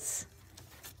Lines.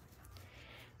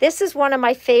 This is one of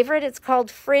my favorite. It's called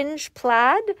Fringe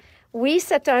Plaid. Oui,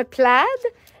 c'est un plaid,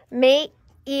 mais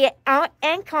il est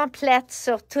incomplète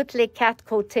sur toutes les 4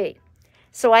 côtés.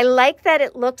 So I like that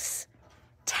it looks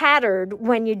tattered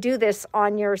when you do this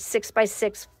on your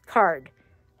 6x6 card.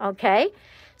 Okay?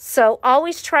 So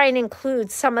always try and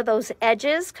include some of those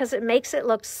edges because it makes it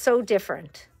look so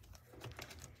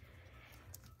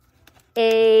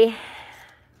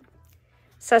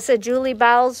Ça, Ça, c'est Julie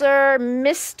Bowser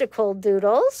Mystical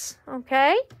Doodles,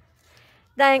 okay?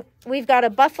 Then we've got a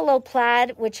buffalo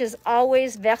plaid, which is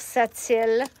always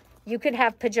versatile. You could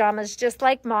have pajamas just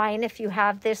like mine if you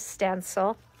have this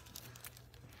stencil.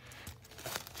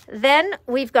 Then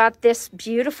we've got this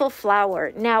beautiful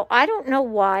flower. Now, I don't know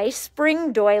why,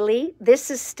 spring doily,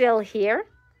 this is still here,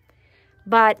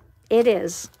 but it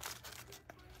is.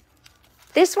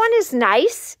 This one is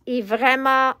nice, et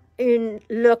vraiment un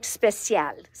look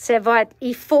spécial.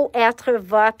 Il faut être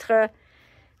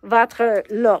votre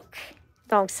look.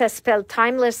 Donc, ça s'appelle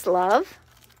Timeless Love.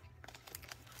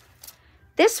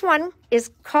 This one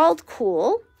is called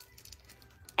Cool,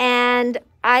 and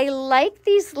I like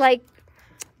these like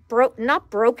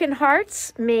not broken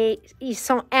hearts, mais ils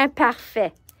sont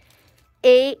imparfaits.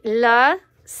 Et là,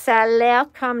 ça a l'air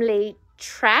comme les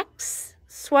tracks,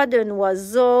 soit d'un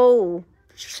oiseau ou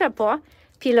je sais pas,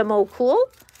 puis le mot cool.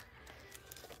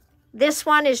 This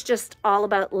one is just all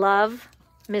about love,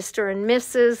 Mr. and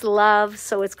Mrs. Love,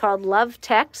 so it's called Love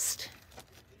Text.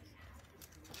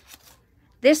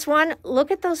 This one,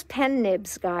 look at those pen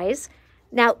nibs, guys.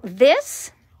 Now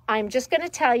this, I'm just going to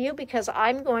tell you because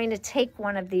I'm going to take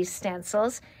one of these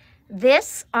stencils.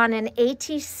 This on an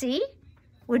ATC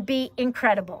would be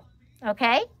incredible,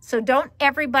 okay? So don't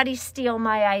everybody steal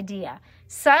my idea.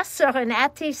 Ça, sur un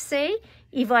ATC,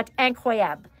 il va être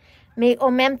incroyable. Mais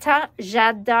en même temps,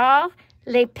 j'adore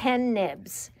les pen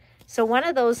nibs. So one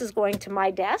of those is going to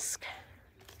my desk.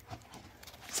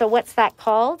 So what's that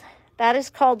called? That is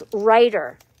called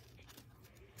Writer.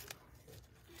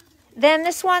 Then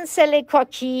this one, c'est les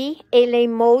coquilles et les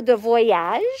mots de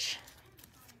voyage.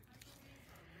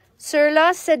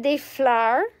 Ceux-là, c'est des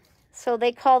fleurs. So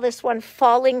they call this one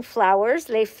falling flowers,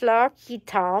 les fleurs qui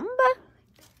tombent.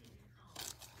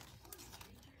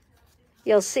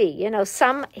 You'll see, you know,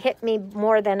 some hit me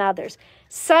more than others.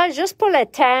 Ça, juste pour le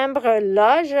timbre,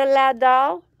 là, je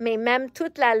l'adore, mais même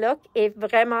toute la look est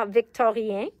vraiment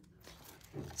victorien.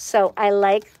 So I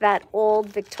like that old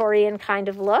Victorian kind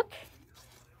of look.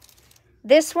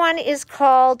 This one is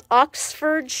called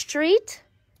Oxford Street.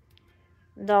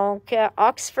 Donc,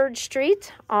 Oxford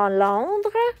Street en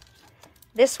Londres.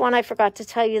 This one, I forgot to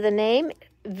tell you the name,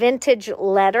 Vintage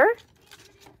Letter.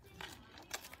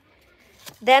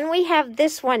 Then we have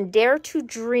this one, Dare to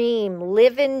Dream,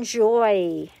 Live in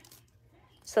Joy.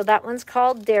 So that one's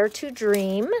called Dare to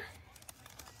Dream.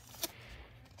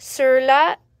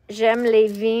 Ceux-là, j'aime les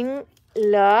vignes,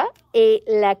 là, et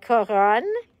la couronne.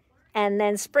 And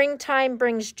then springtime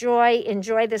brings joy,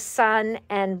 enjoy the sun,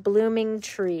 and blooming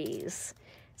trees.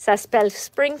 Ça s'appelle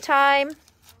Springtime.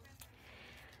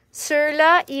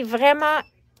 Ceux-là, est vraiment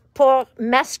pour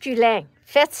masculin.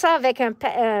 Faites ça avec un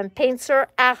peinture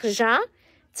argent.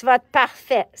 Tu vas être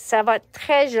parfait. Ça va être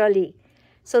très joli.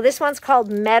 So this one's called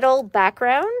Metal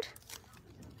Background.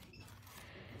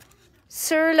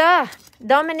 Ceux-là,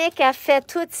 Dominique a fait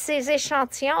tous ses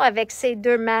échantillons avec ses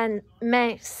deux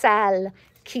mains sales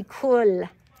qui coulent.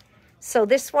 So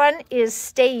this one is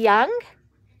Stay Young.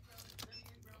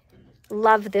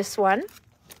 Love this one.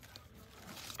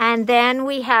 And then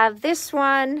we have this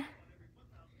one,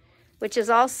 which is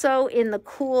also in the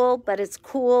cool, but it's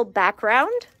cool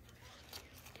background.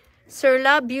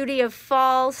 Ceux-là, Beauty of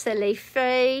Fall, c'est les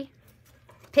feuilles.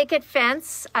 Picket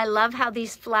Fence, I love how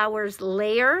these flowers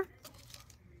layer.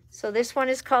 So this one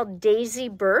is called Daisy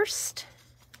Burst.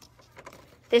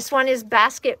 This one is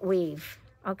Basket Weave,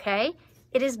 okay?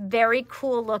 It is very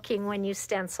cool looking when you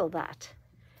stencil that.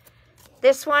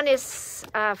 This one is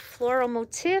Floral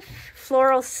Motif,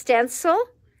 Floral Stencil.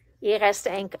 Il reste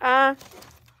ink 1.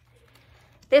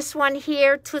 This one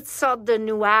here, toutes sortes de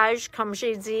nuages. Comme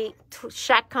j'ai dit,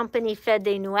 chaque compagnie fait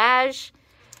des nuages.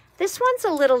 This one's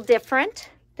a little different.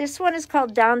 This one is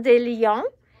called Dents de Lion.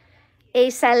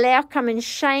 Et ça a l'air comme une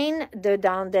chaîne de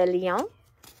dents de lion.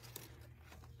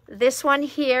 This one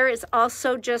here is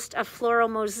also just a floral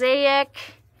mosaic.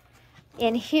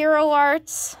 In Hero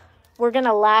Arts, we're going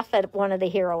to laugh at one of the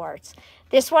Hero Arts.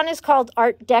 This one is called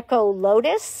Art Deco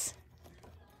Lotus.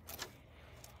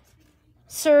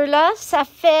 Ceux-là, ça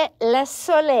fait le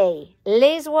soleil,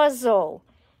 les oiseaux,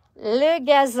 le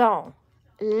gazon,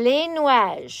 les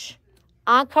nuages,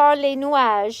 encore les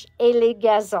nuages et les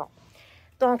gazons.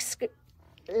 Donc,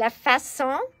 la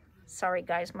façon, sorry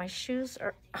guys, my shoes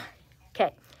are,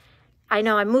 okay. I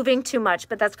know I'm moving too much,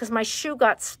 but that's because my shoe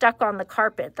got stuck on the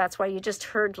carpet. That's why you just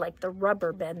heard like the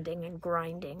rubber bending and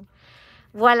grinding.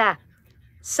 Voilà.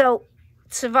 So,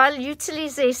 tu vas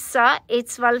utiliser ça et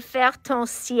tu vas le faire ton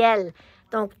ciel.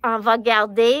 Donc, on va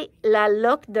garder la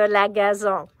look de la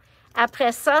gazon.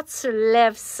 Après ça, tu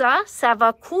lèves ça, ça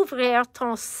va couvrir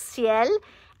ton ciel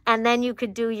and then you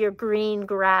could do your green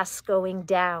grass going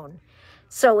down.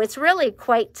 So it's really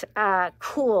quite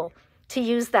cool to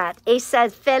use that. Et ça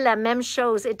fait la même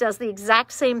chose. It does the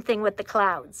exact same thing with the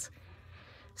clouds.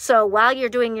 So while you're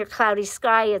doing your cloudy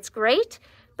sky, it's great.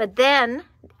 But then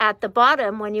at the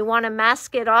bottom, when you want to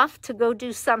mask it off to go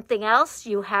do something else,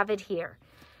 you have it here.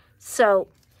 So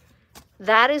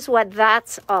that is what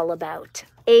that's all about.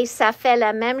 Et ça fait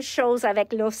la même chose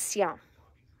avec l'océan.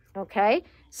 Okay?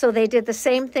 So they did the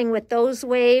same thing with those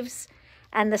waves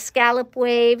and the scallop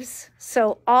waves.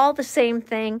 So all the same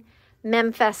thing,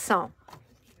 même façon.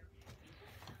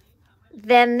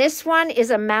 Then this one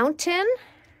is a mountain.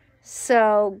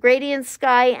 So gradient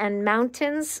sky and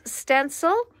mountains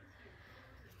stencil.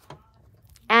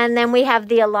 And then we have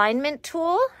the alignment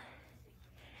tool.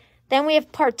 Then we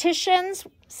have partitions.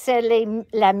 C'est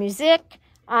la musique.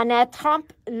 On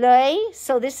attrape l'œil.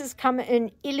 So this is comme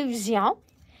une illusion.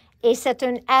 Et c'est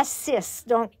un A6.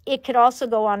 Donc it could also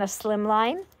go on a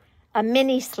slimline, a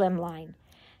mini slimline.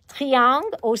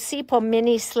 Triangle aussi pour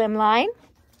mini slimline.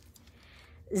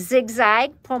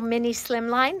 Zigzag pour mini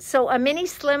slimline. So a mini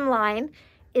slimline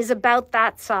is about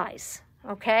that size,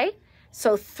 okay?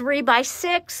 So 3 by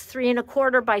 6, 3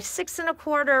 1/4 by 6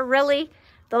 1/4, really,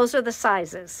 those are the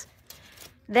sizes.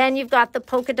 Then you've got the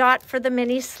polka dot for the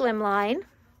mini slimline.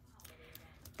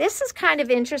 This is kind of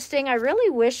interesting. I really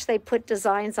wish they put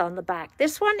designs on the back.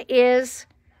 This one is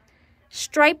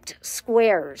striped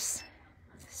squares.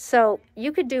 So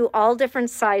you could do all different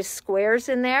size squares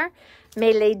in there.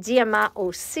 Mais les diamants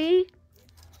aussi.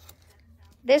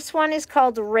 This one is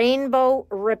called Rainbow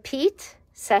Repeat.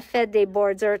 Ça fait des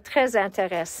bordures très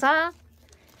intéressants.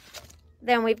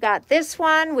 Then we've got this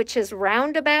one, which is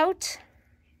Roundabout.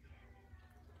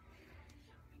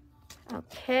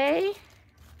 Okay.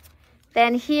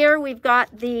 Then here we've got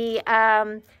the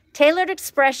Tailored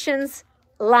Expressions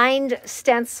lined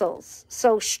stencils.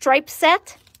 So stripe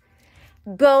set.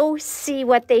 Go see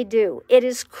what they do. It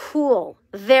is cool,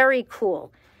 very cool.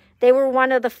 They were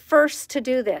one of the first to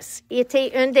do this. Ils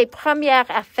étaient une des premières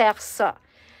à faire ça.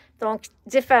 Donc,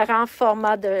 différents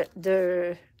formats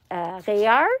de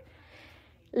rayures.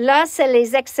 Là, c'est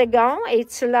les hexagons et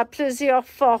tu as plusieurs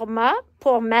formats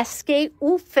pour masquer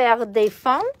ou faire des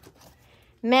fonds,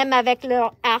 même avec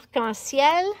leur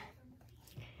arc-en-ciel.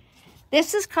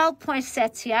 This is called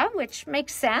poinsettia, which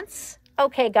makes sense.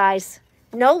 Okay, guys.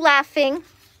 No laughing,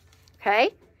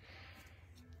 okay?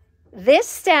 This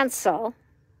stencil,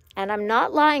 and I'm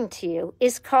not lying to you,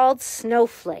 is called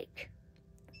Snowflake.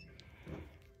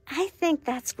 I think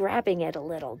that's grabbing it a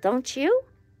little, don't you?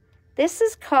 This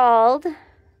is called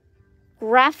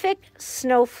Graphic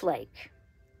Snowflake.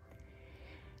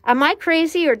 Am I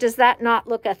crazy, or does that not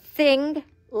look a thing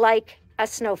like a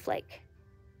snowflake?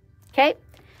 Okay,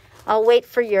 I'll wait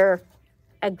for your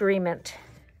agreement.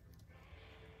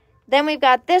 Then we've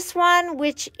got this one,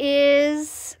 which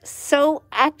is So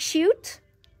Acute.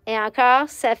 Et encore,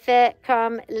 ça fait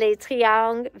comme les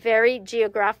triangles, very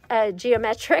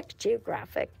geometric.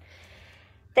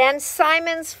 Then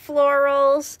Simon's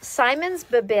Florals, Simon's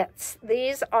Babbittes.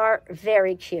 These are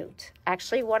very cute.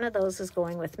 Actually, one of those is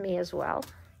going with me as well.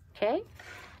 Okay,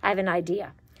 I have an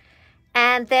idea.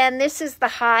 And then this is the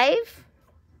Hive.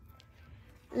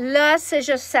 Là, c'est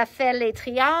juste, ça fait les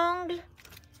triangles.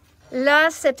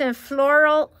 Là, c'est un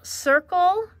floral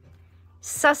circle.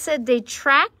 Ça, c'est des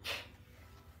tracks.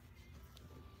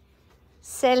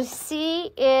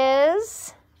 Celle-ci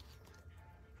is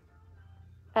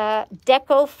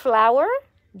Deco Flower.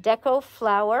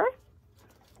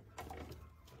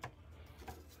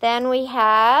 Then we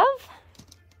have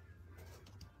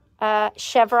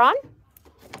Chevron.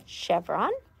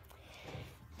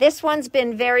 This one's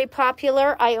been very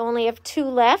popular. I only have 2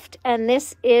 left, and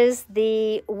this is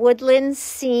the woodland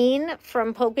scene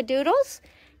from Polka Doodles.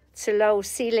 C'est là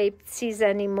aussi les petits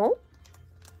animaux.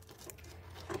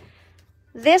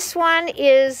 This one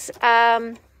is,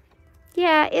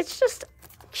 it's just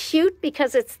cute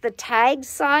because it's the tag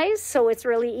size, so it's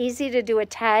really easy to do a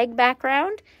tag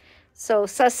background. So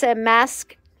ça, c'est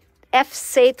masque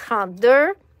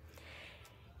FC32.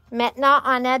 Maintenant,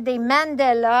 on a des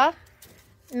mandalas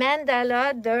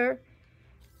de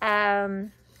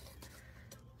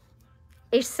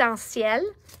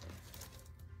essentiel.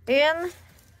 1,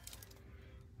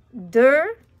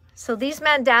 2. So these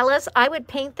mandalas, I would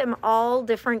paint them all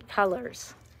different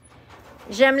colors.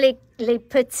 J'aime les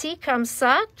petits comme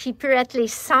ça, qui peuvent être les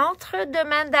centres de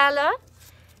mandala,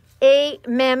 et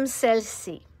même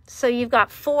celle-ci. So you've got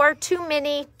 4, 2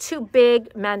 mini, 2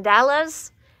 big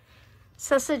mandalas.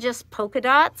 Ça, c'est just polka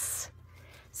dots.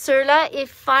 Ceux-là est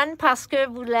fun parce que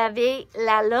vous avez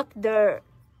la look de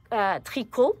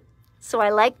tricot. So I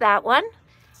like that one.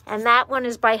 And that one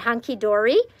is by Hunky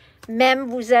Dory. Même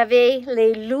vous avez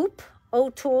les loupes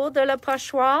autour de la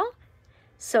pochoir.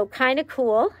 So kind of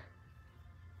cool.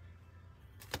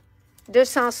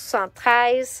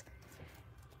 273.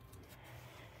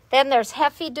 Then there's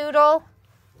Heffy Doodle.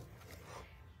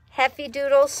 Heffy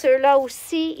Doodle, ceux-là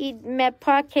aussi, ils ne mettent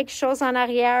pas quelque chose en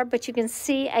arrière, but you can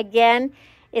see again,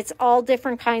 it's all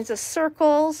different kinds of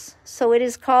circles. So it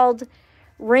is called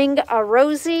Ring a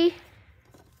Rosy.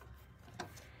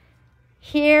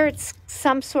 Here it's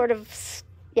some sort of,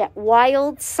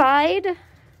 wild side.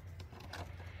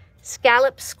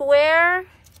 Scallop Square.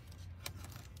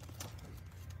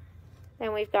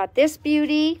 Then we've got this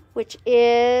beauty, which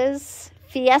is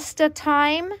Fiesta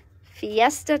Time.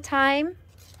 Fiesta Time.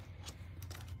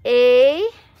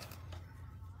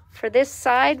 For this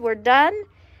side, we're done.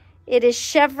 It is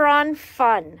Chevron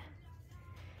Fun.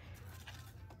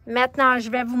 Maintenant, je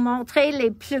vais vous montrer les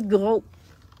plus gros.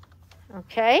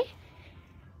 Okay.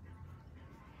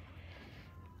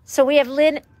 So we have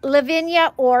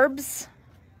Lavinia Orbs.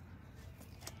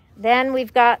 Then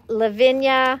we've got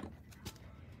Lavinia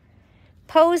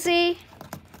Posy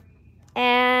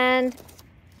and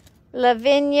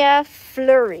Lavinia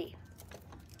Flurry.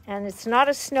 And it's not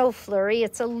a snow flurry,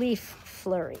 it's a leaf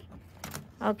flurry.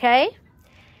 Okay?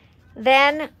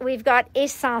 Then we've got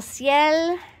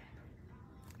Essentiel,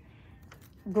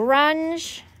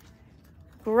 Grunge.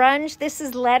 Grunge, this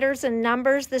is letters and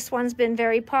numbers. This one's been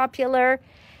very popular.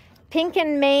 Pink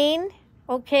and Main,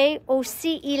 okay.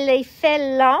 Aussi, il est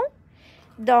fait long.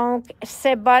 Donc,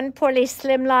 c'est bon pour les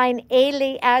slimline et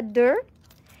les A2.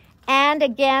 And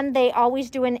again, they always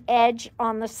do an edge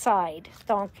on the side.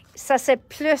 Donc, ça c'est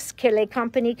plus que les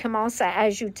compagnies commencent à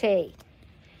ajouter.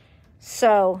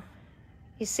 So,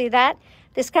 you see that?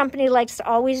 This company likes to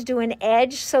always do an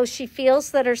edge, so she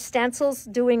feels that her stencil's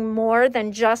doing more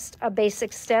than just a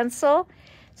basic stencil.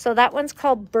 So that one's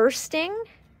called Bursting.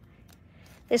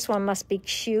 This one must be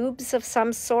cubes of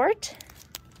some sort.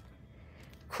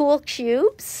 Cool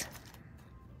Cubes.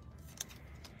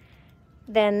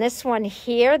 Then this one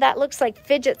here, that looks like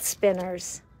fidget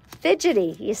spinners.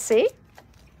 Fidgety, you see?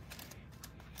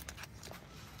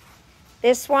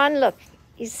 This one, look,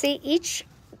 you see each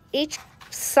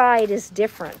side is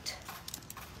different.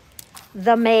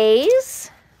 The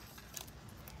Maze,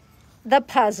 the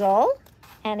Puzzle,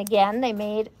 and again they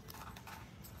made,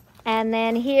 and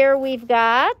then here we've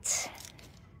got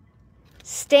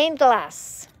Stained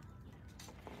Glass.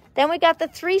 Then we got the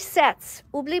 3 sets.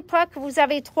 Oublie pas que vous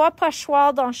avez 3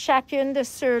 pochoirs dans chacune de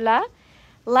ceux-là.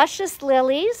 Luscious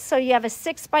Lilies, so you have a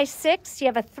 6x6, you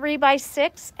have a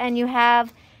 3x6, and you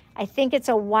have, I think it's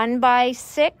a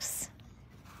 1x6.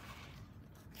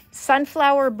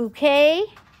 Sunflower Bouquet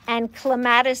and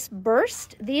Clematis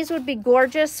Burst. These would be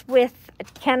gorgeous with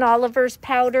Ken Oliver's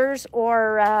powders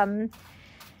or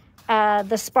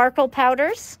the sparkle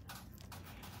powders.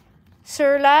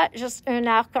 Ceux-là, just un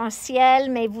arc-en-ciel,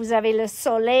 mais vous avez le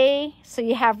soleil. So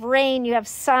you have rain, you have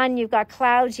sun, you've got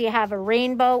clouds, you have a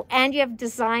rainbow, and you have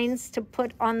designs to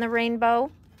put on the rainbow.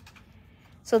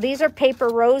 So these are Paper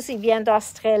Rose, ils viennent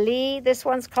d'Australie. This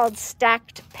one's called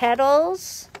Stacked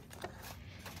Petals.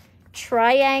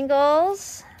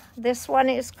 Triangles. This one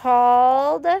is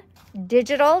called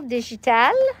Digital.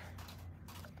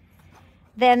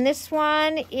 Then this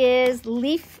one is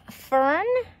Leaf Fern.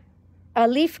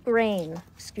 Leaf Grain,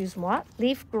 excuse-moi.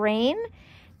 Leaf Grain.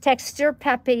 Texture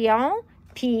Papillon.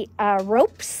 Puis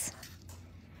Ropes.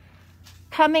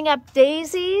 Coming Up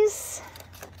Daisies.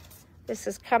 This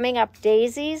is Coming Up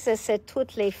Daisies. Et c'est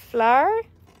toutes les fleurs.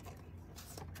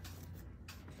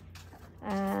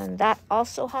 And that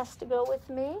also has to go with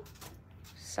me.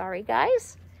 Sorry,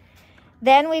 guys.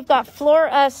 Then we've got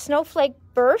Snowflake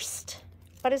Burst.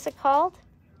 What is it called?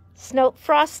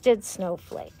 Frosted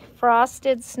Snowflake.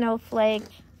 Frosted Snowflake.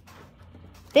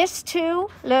 This too,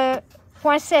 le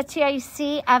poinsettia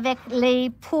ici avec les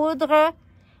poudres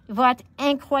va être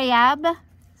incroyable.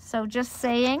 So just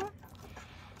saying.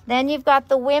 Then you've got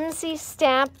the Whimsy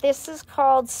stamp. This is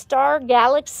called Star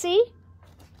Galaxy.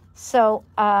 So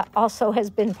also has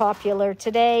been popular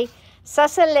today. Ça,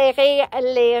 c'est les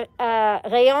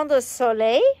rayons de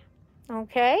soleil.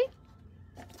 OK.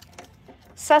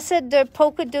 Ça, c'est de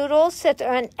Polka Doodle. C'est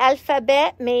un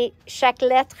alphabet, mais chaque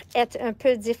lettre est un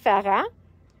peu différent.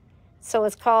 So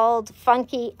it's called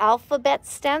Funky Alphabet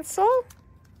Stencil.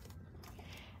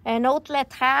 Un autre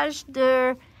lettrage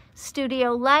de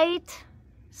Studio Light.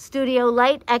 Studio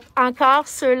Light, encore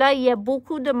ceux-là, il y a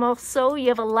beaucoup de morceaux. You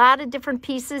have a lot of different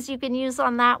pieces you can use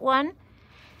on that one.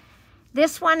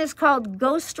 This one is called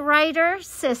Ghost Rider.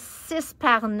 C'est 6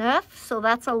 par 9, so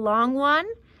that's a long one.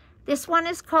 This one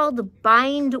is called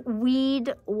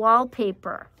Bindweed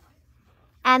Wallpaper.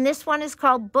 And this one is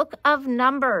called Book of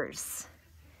Numbers.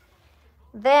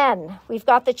 Then we've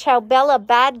got the Ciao Bella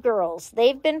Bad Girls.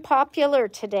 They've been popular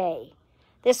today.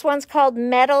 This one's called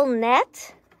Metal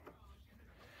Net.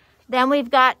 Then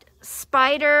we've got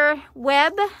Spider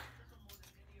Web.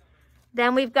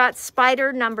 Then we've got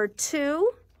Spider number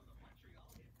 2.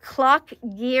 Clock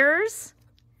Gears.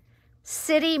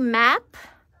 City Map.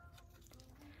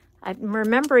 I'm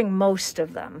remembering most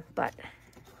of them, but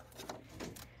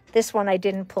this one I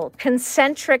didn't pull.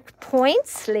 Concentric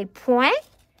Points, les points.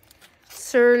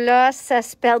 Ceux-là, ça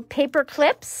spelled paper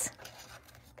clips.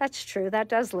 That's true, that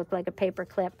does look like a paper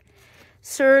clip.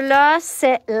 Ceux-là,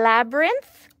 c'est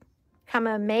labyrinth, comme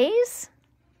un maze.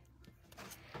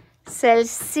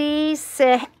 Celle-ci,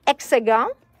 c'est hexagon,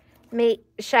 mais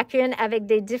chacune avec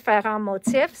des différents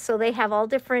motifs. So they have all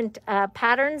different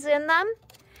patterns in them.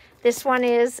 This one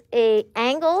is a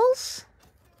angles.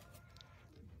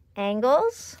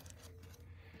 Angles.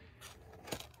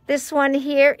 This one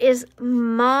here is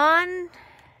Mondrian.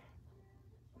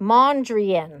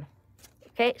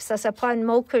 Okay, ça c'est pas un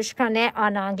mot que je connais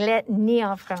en anglais ni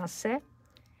en français.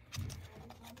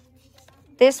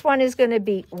 This one is going to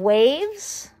be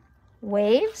waves.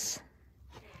 Waves.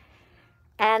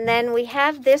 And then we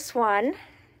have this one,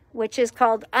 which is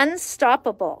called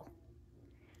Unstoppable.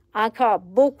 Encore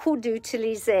beaucoup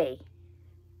d'utilisé.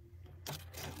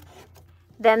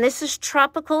 Then this is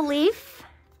Tropical Leaf.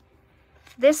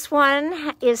 This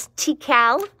one is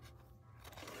Tikal.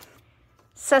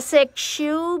 Ça c'est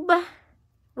Cube.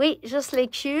 Oui, juste les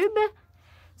cubes.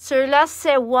 Ceux-là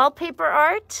c'est Wallpaper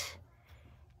Art.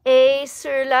 Et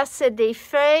ceux-là c'est des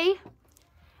feuilles.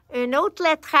 Un autre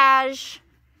lettrage.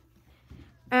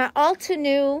 Un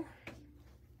Altenew.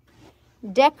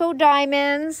 Deco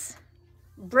Diamonds.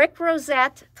 Brick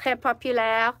Rosette, très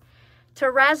populaire.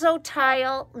 Terrazzo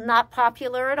Tile, not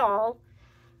popular at all.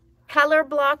 Color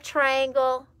Block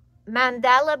Triangle.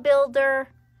 Mandala Builder.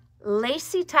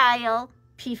 Lacy Tile.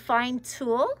 Puis Fine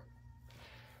Tool.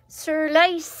 Ceux-là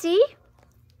ici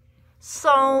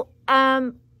sont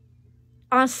en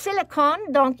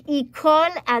silicone, donc ils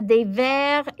collent à des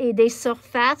verres et des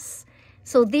surfaces.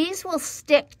 So these will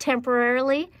stick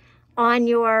temporarily on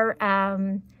your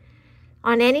on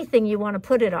anything you want to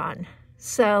put it on.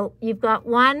 So you've got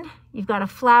one, you've got a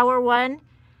flower one,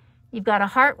 you've got a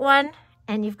heart one,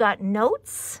 and you've got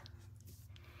notes.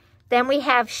 Then we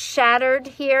have Shattered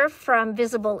here from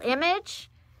Visible Image.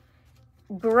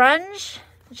 Grunge,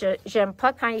 j'aime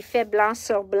pas quand il fait blanc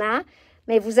sur blanc,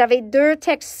 mais vous avez deux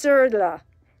textures là.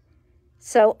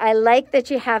 So I like that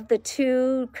you have the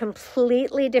two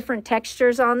completely different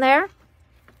textures on there.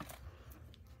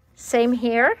 Same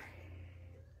here.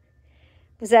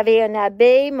 Vous avez un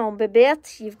abeille, mon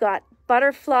bébête. You've got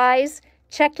butterflies.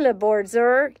 Check le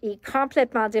bordure. Il est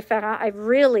complètement différent. I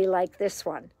really like this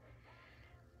one.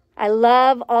 I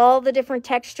love all the different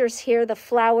textures here, the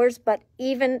flowers, but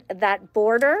even that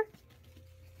border.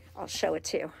 I'll show it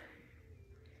to you.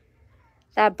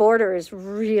 That border is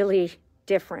really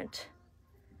different.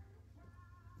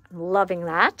 I'm loving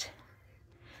that.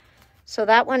 So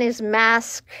that one is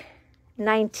Mask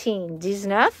 19.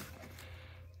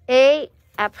 Et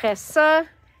après ça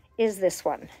is this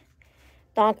one.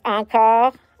 Donc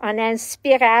encore, on a une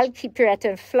spirale qui peut être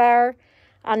une fleur.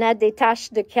 On a des taches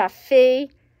de café.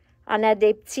 On a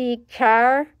des petits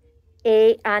cœurs.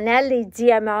 Et on a les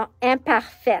diamants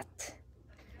imparfaits.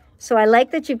 So I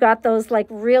like that you've got those like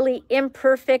really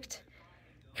imperfect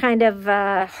kind of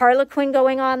harlequin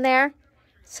going on there.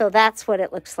 So that's what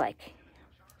it looks like.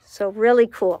 So really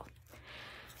cool.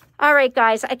 All right,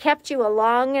 guys, I kept you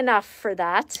long enough for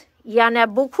that. Il y en a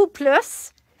beaucoup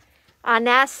plus. On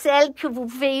a celles que vous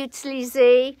pouvez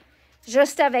utiliser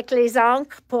juste avec les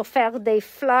encres pour faire des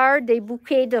fleurs, des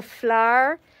bouquets de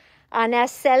fleurs. On a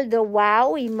celles de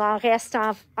Wow. Il m'en reste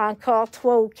encore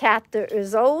 3 ou 4 de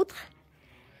eux autres.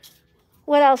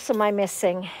 What else am I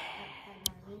missing?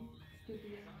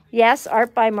 Yes,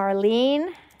 Art by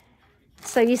Marlene.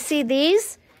 So you see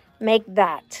these? Make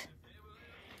that.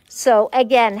 So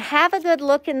again, have a good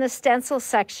look in the stencil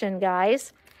section,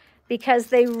 guys, because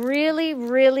they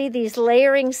really, these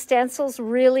layering stencils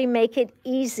really make it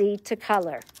easy to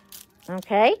color.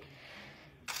 Okay?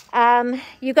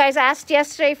 You guys asked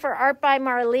yesterday for Art by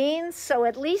Marlene, so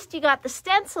at least you got the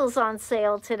stencils on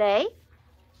sale today.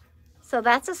 So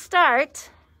that's a start.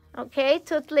 Okay,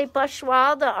 toutes les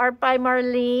pochoirs de Art by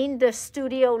Marlene de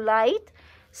Studio Light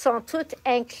sont toutes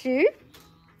inclus.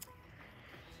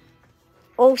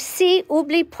 Aussi,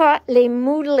 oublie pas les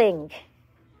moodling.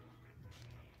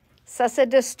 Ça, c'est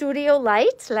de Studio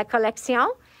Light, la collection.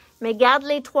 Mais garde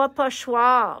les 3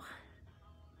 pochoirs.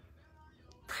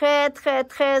 Très, très,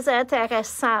 très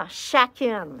intéressant,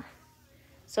 chacune.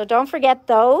 So don't forget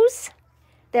those.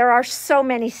 There are so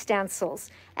many stencils.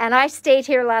 And I stayed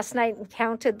here last night and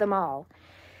counted them all.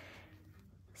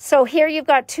 So here you've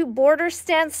got 2 border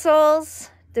stencils.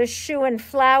 The shoe and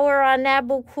flower en a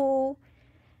beaucoup.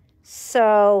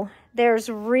 So there's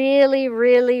really,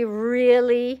 really,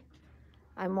 really,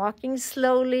 I'm walking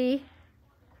slowly.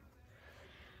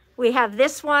 We have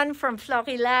this one from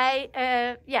Florilège,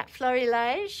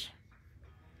 Florilège.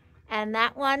 And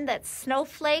that one, that's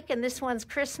Snowflake, and this one's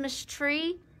Christmas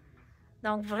Tree.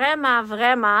 Donc vraiment,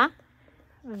 vraiment,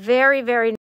 very,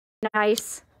 very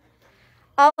nice.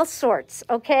 All sorts,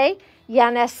 okay? Il y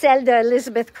en a celle de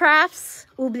Elizabeth Crafts,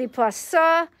 Oublie pas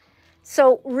ça.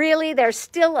 So really, there's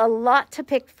still a lot to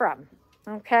pick from,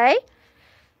 okay?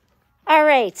 All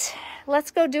right,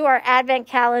 let's go do our advent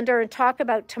calendar and talk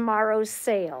about tomorrow's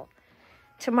sale.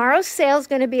 Tomorrow's sale is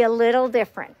going to be a little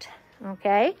different,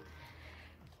 okay?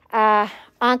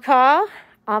 Encore,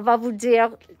 on va vous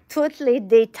dire tous les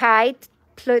détails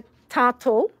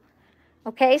tantôt.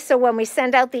 Okay, so when we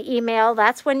send out the email,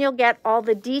 that's when you'll get all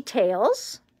the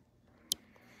details.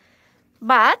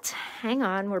 But, hang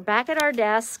on, we're back at our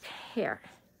desk here.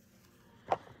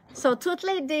 So, tous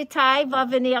les détails vont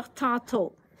venir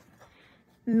tantôt.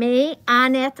 Mais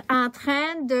on est en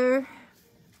train de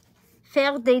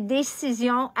faire des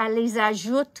décisions à les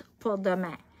ajouter pour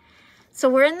demain. So,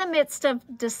 we're in the midst of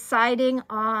deciding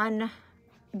on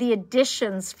the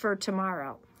additions for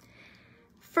tomorrow.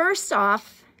 First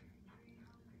off,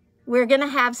 we're going to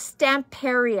have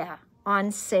Stamperia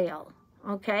on sale,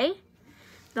 okay?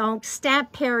 Donc,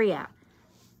 Stamperia.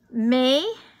 Mais,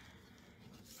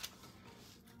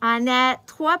 on a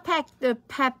 3 packs de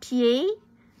papier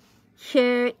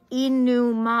qu'il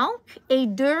nous manque et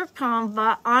 2 qu'on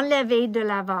va enlever de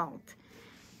la vente.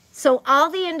 So all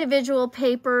the individual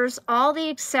papers, all the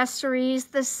accessories,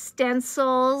 the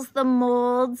stencils, the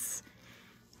molds,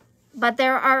 but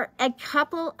there are a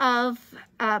couple of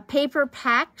paper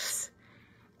packs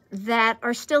that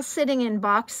are still sitting in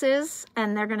boxes,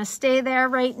 and they're going to stay there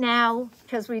right now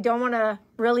because we don't want to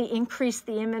really increase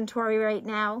the inventory right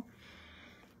now.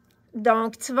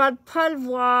 Donc, tu vas pas le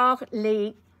voir,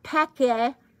 les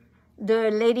paquets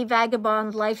de Lady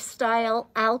Vagabond Lifestyle,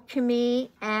 Alchemy,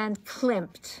 and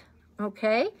Klimt,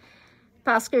 OK?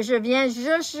 Parce que je viens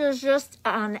juste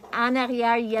en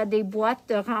arrière, il y a des boîtes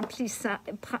de remplissement.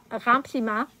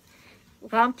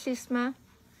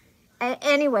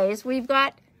 Anyways,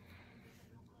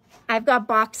 I've got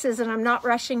boxes, and I'm not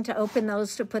rushing to open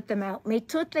those to put them out. Mais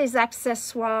tous les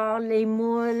accessoires, les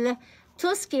moules,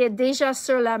 tout ce qui est déjà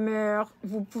sur la mur,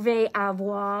 vous pouvez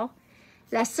avoir.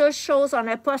 La seule chose, on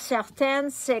n'est pas certaine,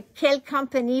 c'est quelle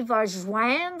compagnie va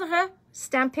joindre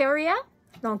Stamperia.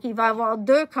 Donc, il va y avoir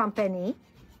 2 compagnies.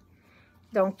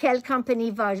 Donc, quelle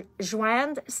compagnie va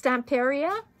joindre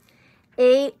Stamperia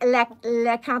et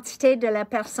la quantité de le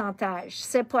pourcentage.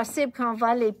 C'est possible qu'on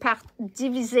va les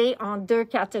diviser en 2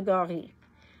 catégories.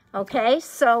 Okay?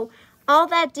 So, all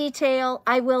that detail,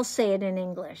 I will say it in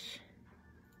English.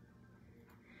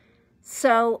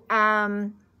 So,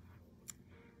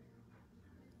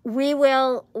 we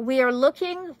are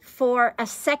looking for a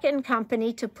second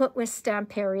company to put with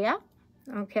Stamperia,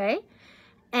 okay?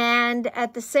 And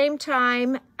at the same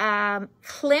time,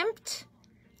 Klimt,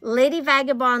 Lady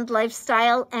Vagabond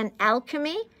Lifestyle, and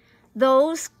Alchemy,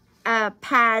 those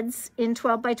pads in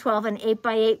 12 by 12 and 8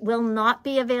 by 8 will not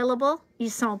be available.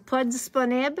 Ils sont pas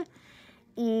disponibles.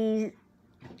 Les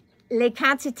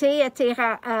quantités étaient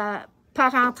pas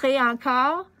rentrées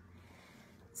encore.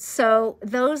 So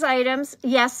those items,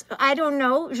 yes, I don't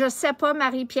know. Je sais pas,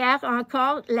 Marie-Pierre,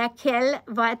 encore laquelle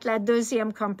va être la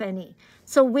deuxième compagnie.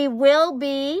 So we will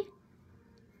be,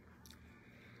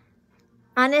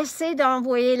 on essaie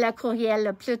d'envoyer le courriel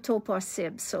le plus tôt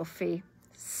possible, Sophie.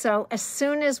 So as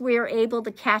soon as we are able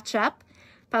to catch up,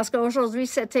 parce qu'aujourd'hui,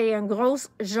 c'était une grosse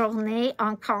journée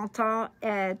en comptant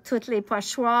toutes les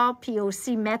pochoirs, puis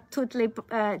aussi mettre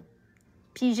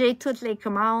piger toutes les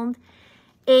commandes,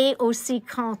 et aussi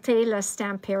compter le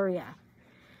Stamperia.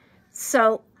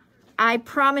 So I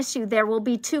promise you there will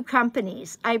be 2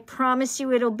 companies. I promise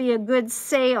you it'll be a good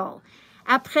sale.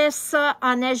 Après ça,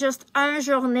 on a juste une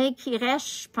journée qui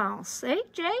reste, je pense. Eh,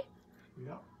 Jay?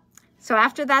 Yeah. So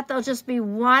after that, there'll just be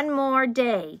 1 more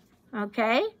day.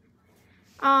 Okay?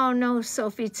 Oh, no,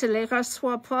 Sophie, tu les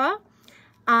reçois pas?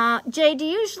 Jay,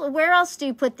 where else do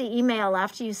you put the email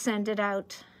after you send it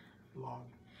out? Blog.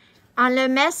 On le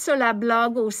met sur la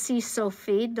blog aussi,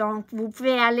 Sophie. Donc, vous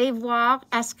pouvez aller voir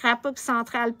à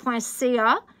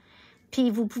scrapbookcentral.ca. Puis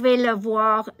vous pouvez le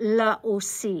voir là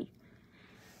aussi.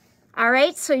 All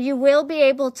right, so you will be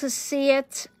able to see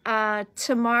it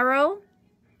tomorrow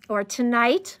or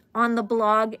tonight on the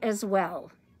blog as well.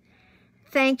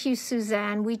 Thank you,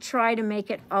 Suzanne. We try to make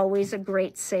it always a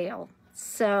great sale.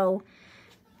 So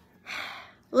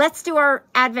let's do our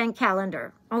advent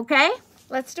calendar, okay?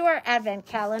 Let's do our advent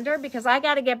calendar because I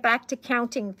got to get back to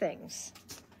counting things.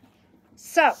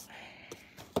 So,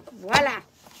 voila.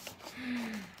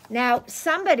 Now,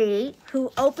 somebody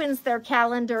who opens their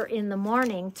calendar in the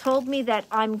morning told me that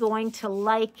I'm going to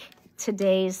like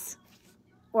today's,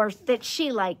 or that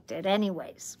she liked it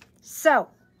anyways. So,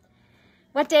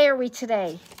 what day are we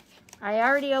today? I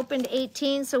already opened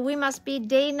 18, so we must be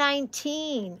day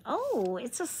 19. Oh,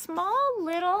 it's a small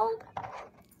little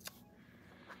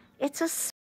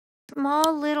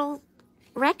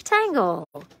rectangle.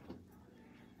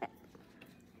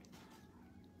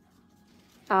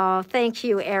 Oh, thank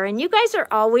you, Erin. You guys are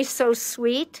always so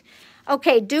sweet.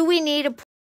 Okay, do we need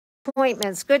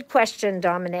appointments? Good question,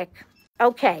 Dominic.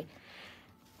 Okay.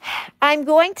 I'm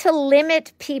going to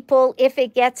limit people if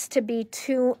it gets to be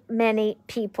too many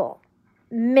people.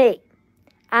 Mais,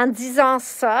 en disant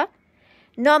ça,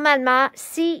 normalement,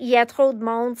 s'il y a trop de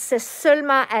monde, c'est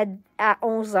seulement à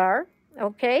 11 heures,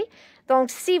 OK? Donc,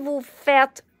 si vous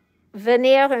faites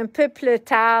venir un peu plus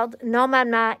tard,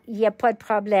 normalement, il n'y a pas de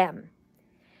problème.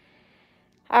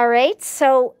 All right,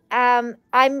 so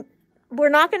we're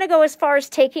not going to go as far as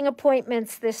taking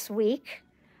appointments this week,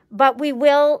 but we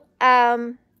will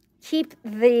keep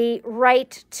the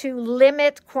right to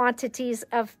limit quantities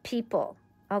of people,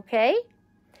 okay?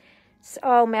 So,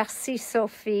 oh, merci,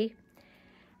 Sophie.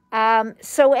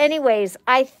 So anyways,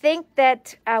 I think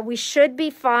that we should be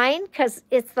fine because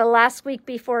it's the last week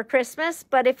before Christmas,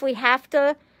 but if we have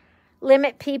to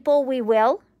limit people, we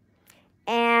will.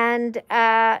 And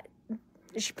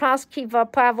je pense qu'il va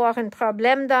pas avoir un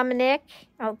problème, Dominic,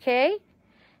 okay?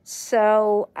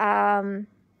 So I'm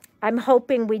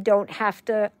hoping we don't have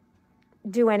to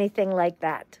do anything like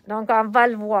that. Donc, on va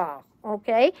le voir,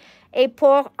 OK? Et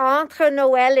pour entre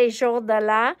Noël et jour de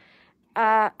l'an,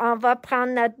 on va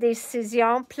prendre notre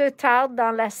décision plus tard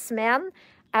dans la semaine,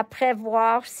 après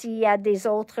voir s'il y a des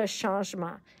autres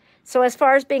changements. So as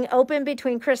far as being open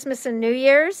between Christmas and New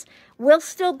Year's, we'll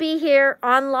still be here.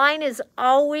 Online is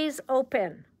always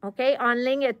open, OK? En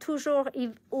ligne est toujours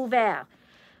ouvert.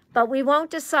 But we won't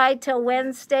decide till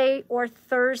Wednesday or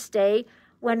Thursday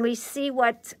when we see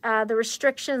what the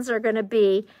restrictions are going to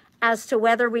be as to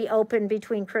whether we open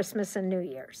between Christmas and New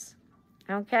Year's.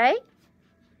 Okay?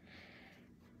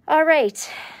 All right.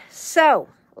 So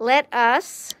let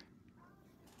us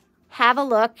have a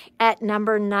look at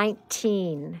number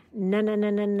 19.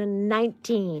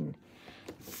 19.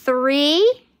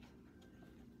 3,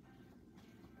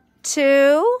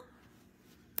 2,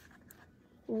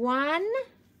 1.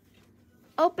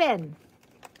 Open.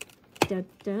 Da,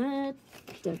 da,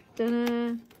 da,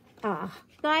 da.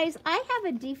 Guys, I have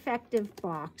a defective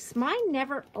box. Mine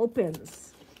never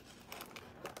opens.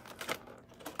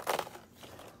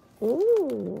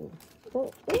 Oh,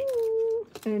 oh, oh.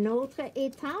 Une autre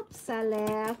étape, ça a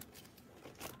l'air.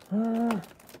 I'm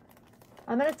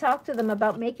going to talk to them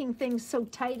about making things so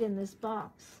tight in this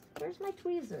box. Where's my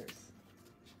tweezers?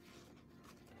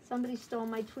 Somebody stole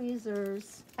my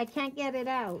tweezers. I can't get it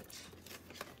out.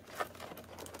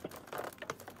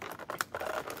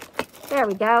 There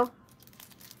we go.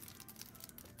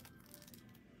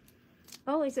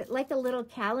 Oh, is it like a little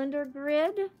calendar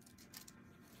grid?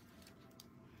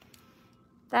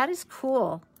 That is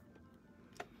cool.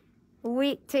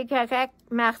 Oui, t'es correct,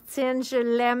 Martine. Je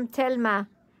l'aime tellement.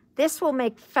 This will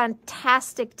make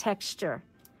fantastic texture.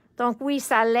 Donc oui,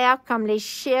 ça a l'air comme les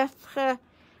chiffres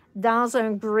dans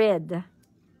un grid.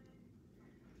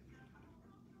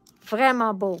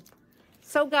 Vraiment beau.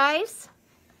 So guys,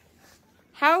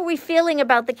 how are we feeling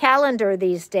about the calendar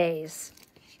these days?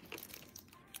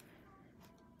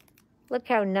 Look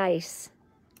how nice.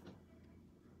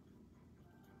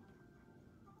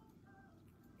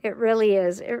 It really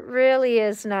is. It really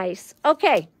is nice.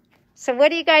 Okay, so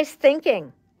what are you guys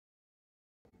thinking?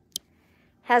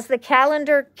 Has the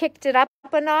calendar kicked it up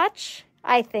a notch?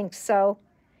 I think so.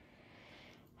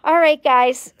 All right,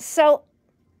 guys. So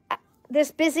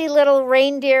this busy little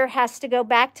reindeer has to go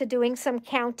back to doing some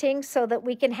counting so that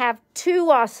we can have 2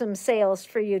 awesome sales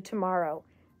for you tomorrow.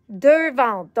 2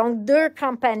 ventes, donc 2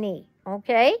 compagnies,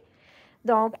 OK?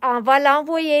 Donc, on va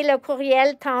l'envoyer le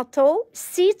courriel tantôt.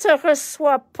 Si tu ne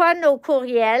reçois pas nos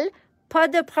courriels, pas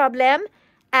de problème,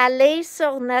 allez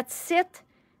sur notre site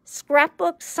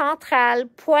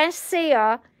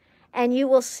scrapbookcentral.ca and you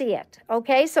will see it.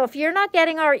 Okay, so if you're not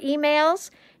getting our emails,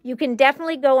 You can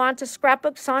definitely go on to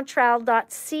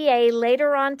scrapbookcentral.ca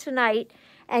later on tonight,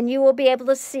 and you will be able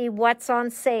to see what's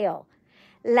on sale.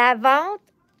 La vente,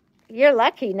 you're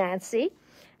lucky, Nancy.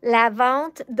 La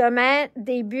vente demain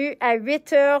début à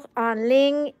 8 heures en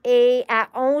ligne et à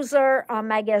 11 heures en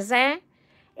magasin.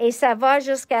 Et ça va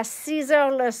jusqu'à 6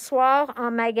 heures le soir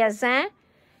en magasin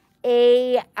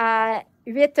et à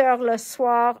 8 heures le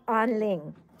soir en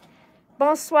ligne.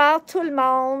 Bonsoir tout le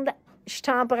monde. Je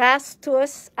t'embrasse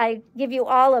tous. I give you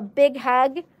all a big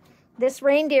hug. This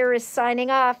reindeer is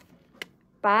signing off.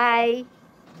 Bye.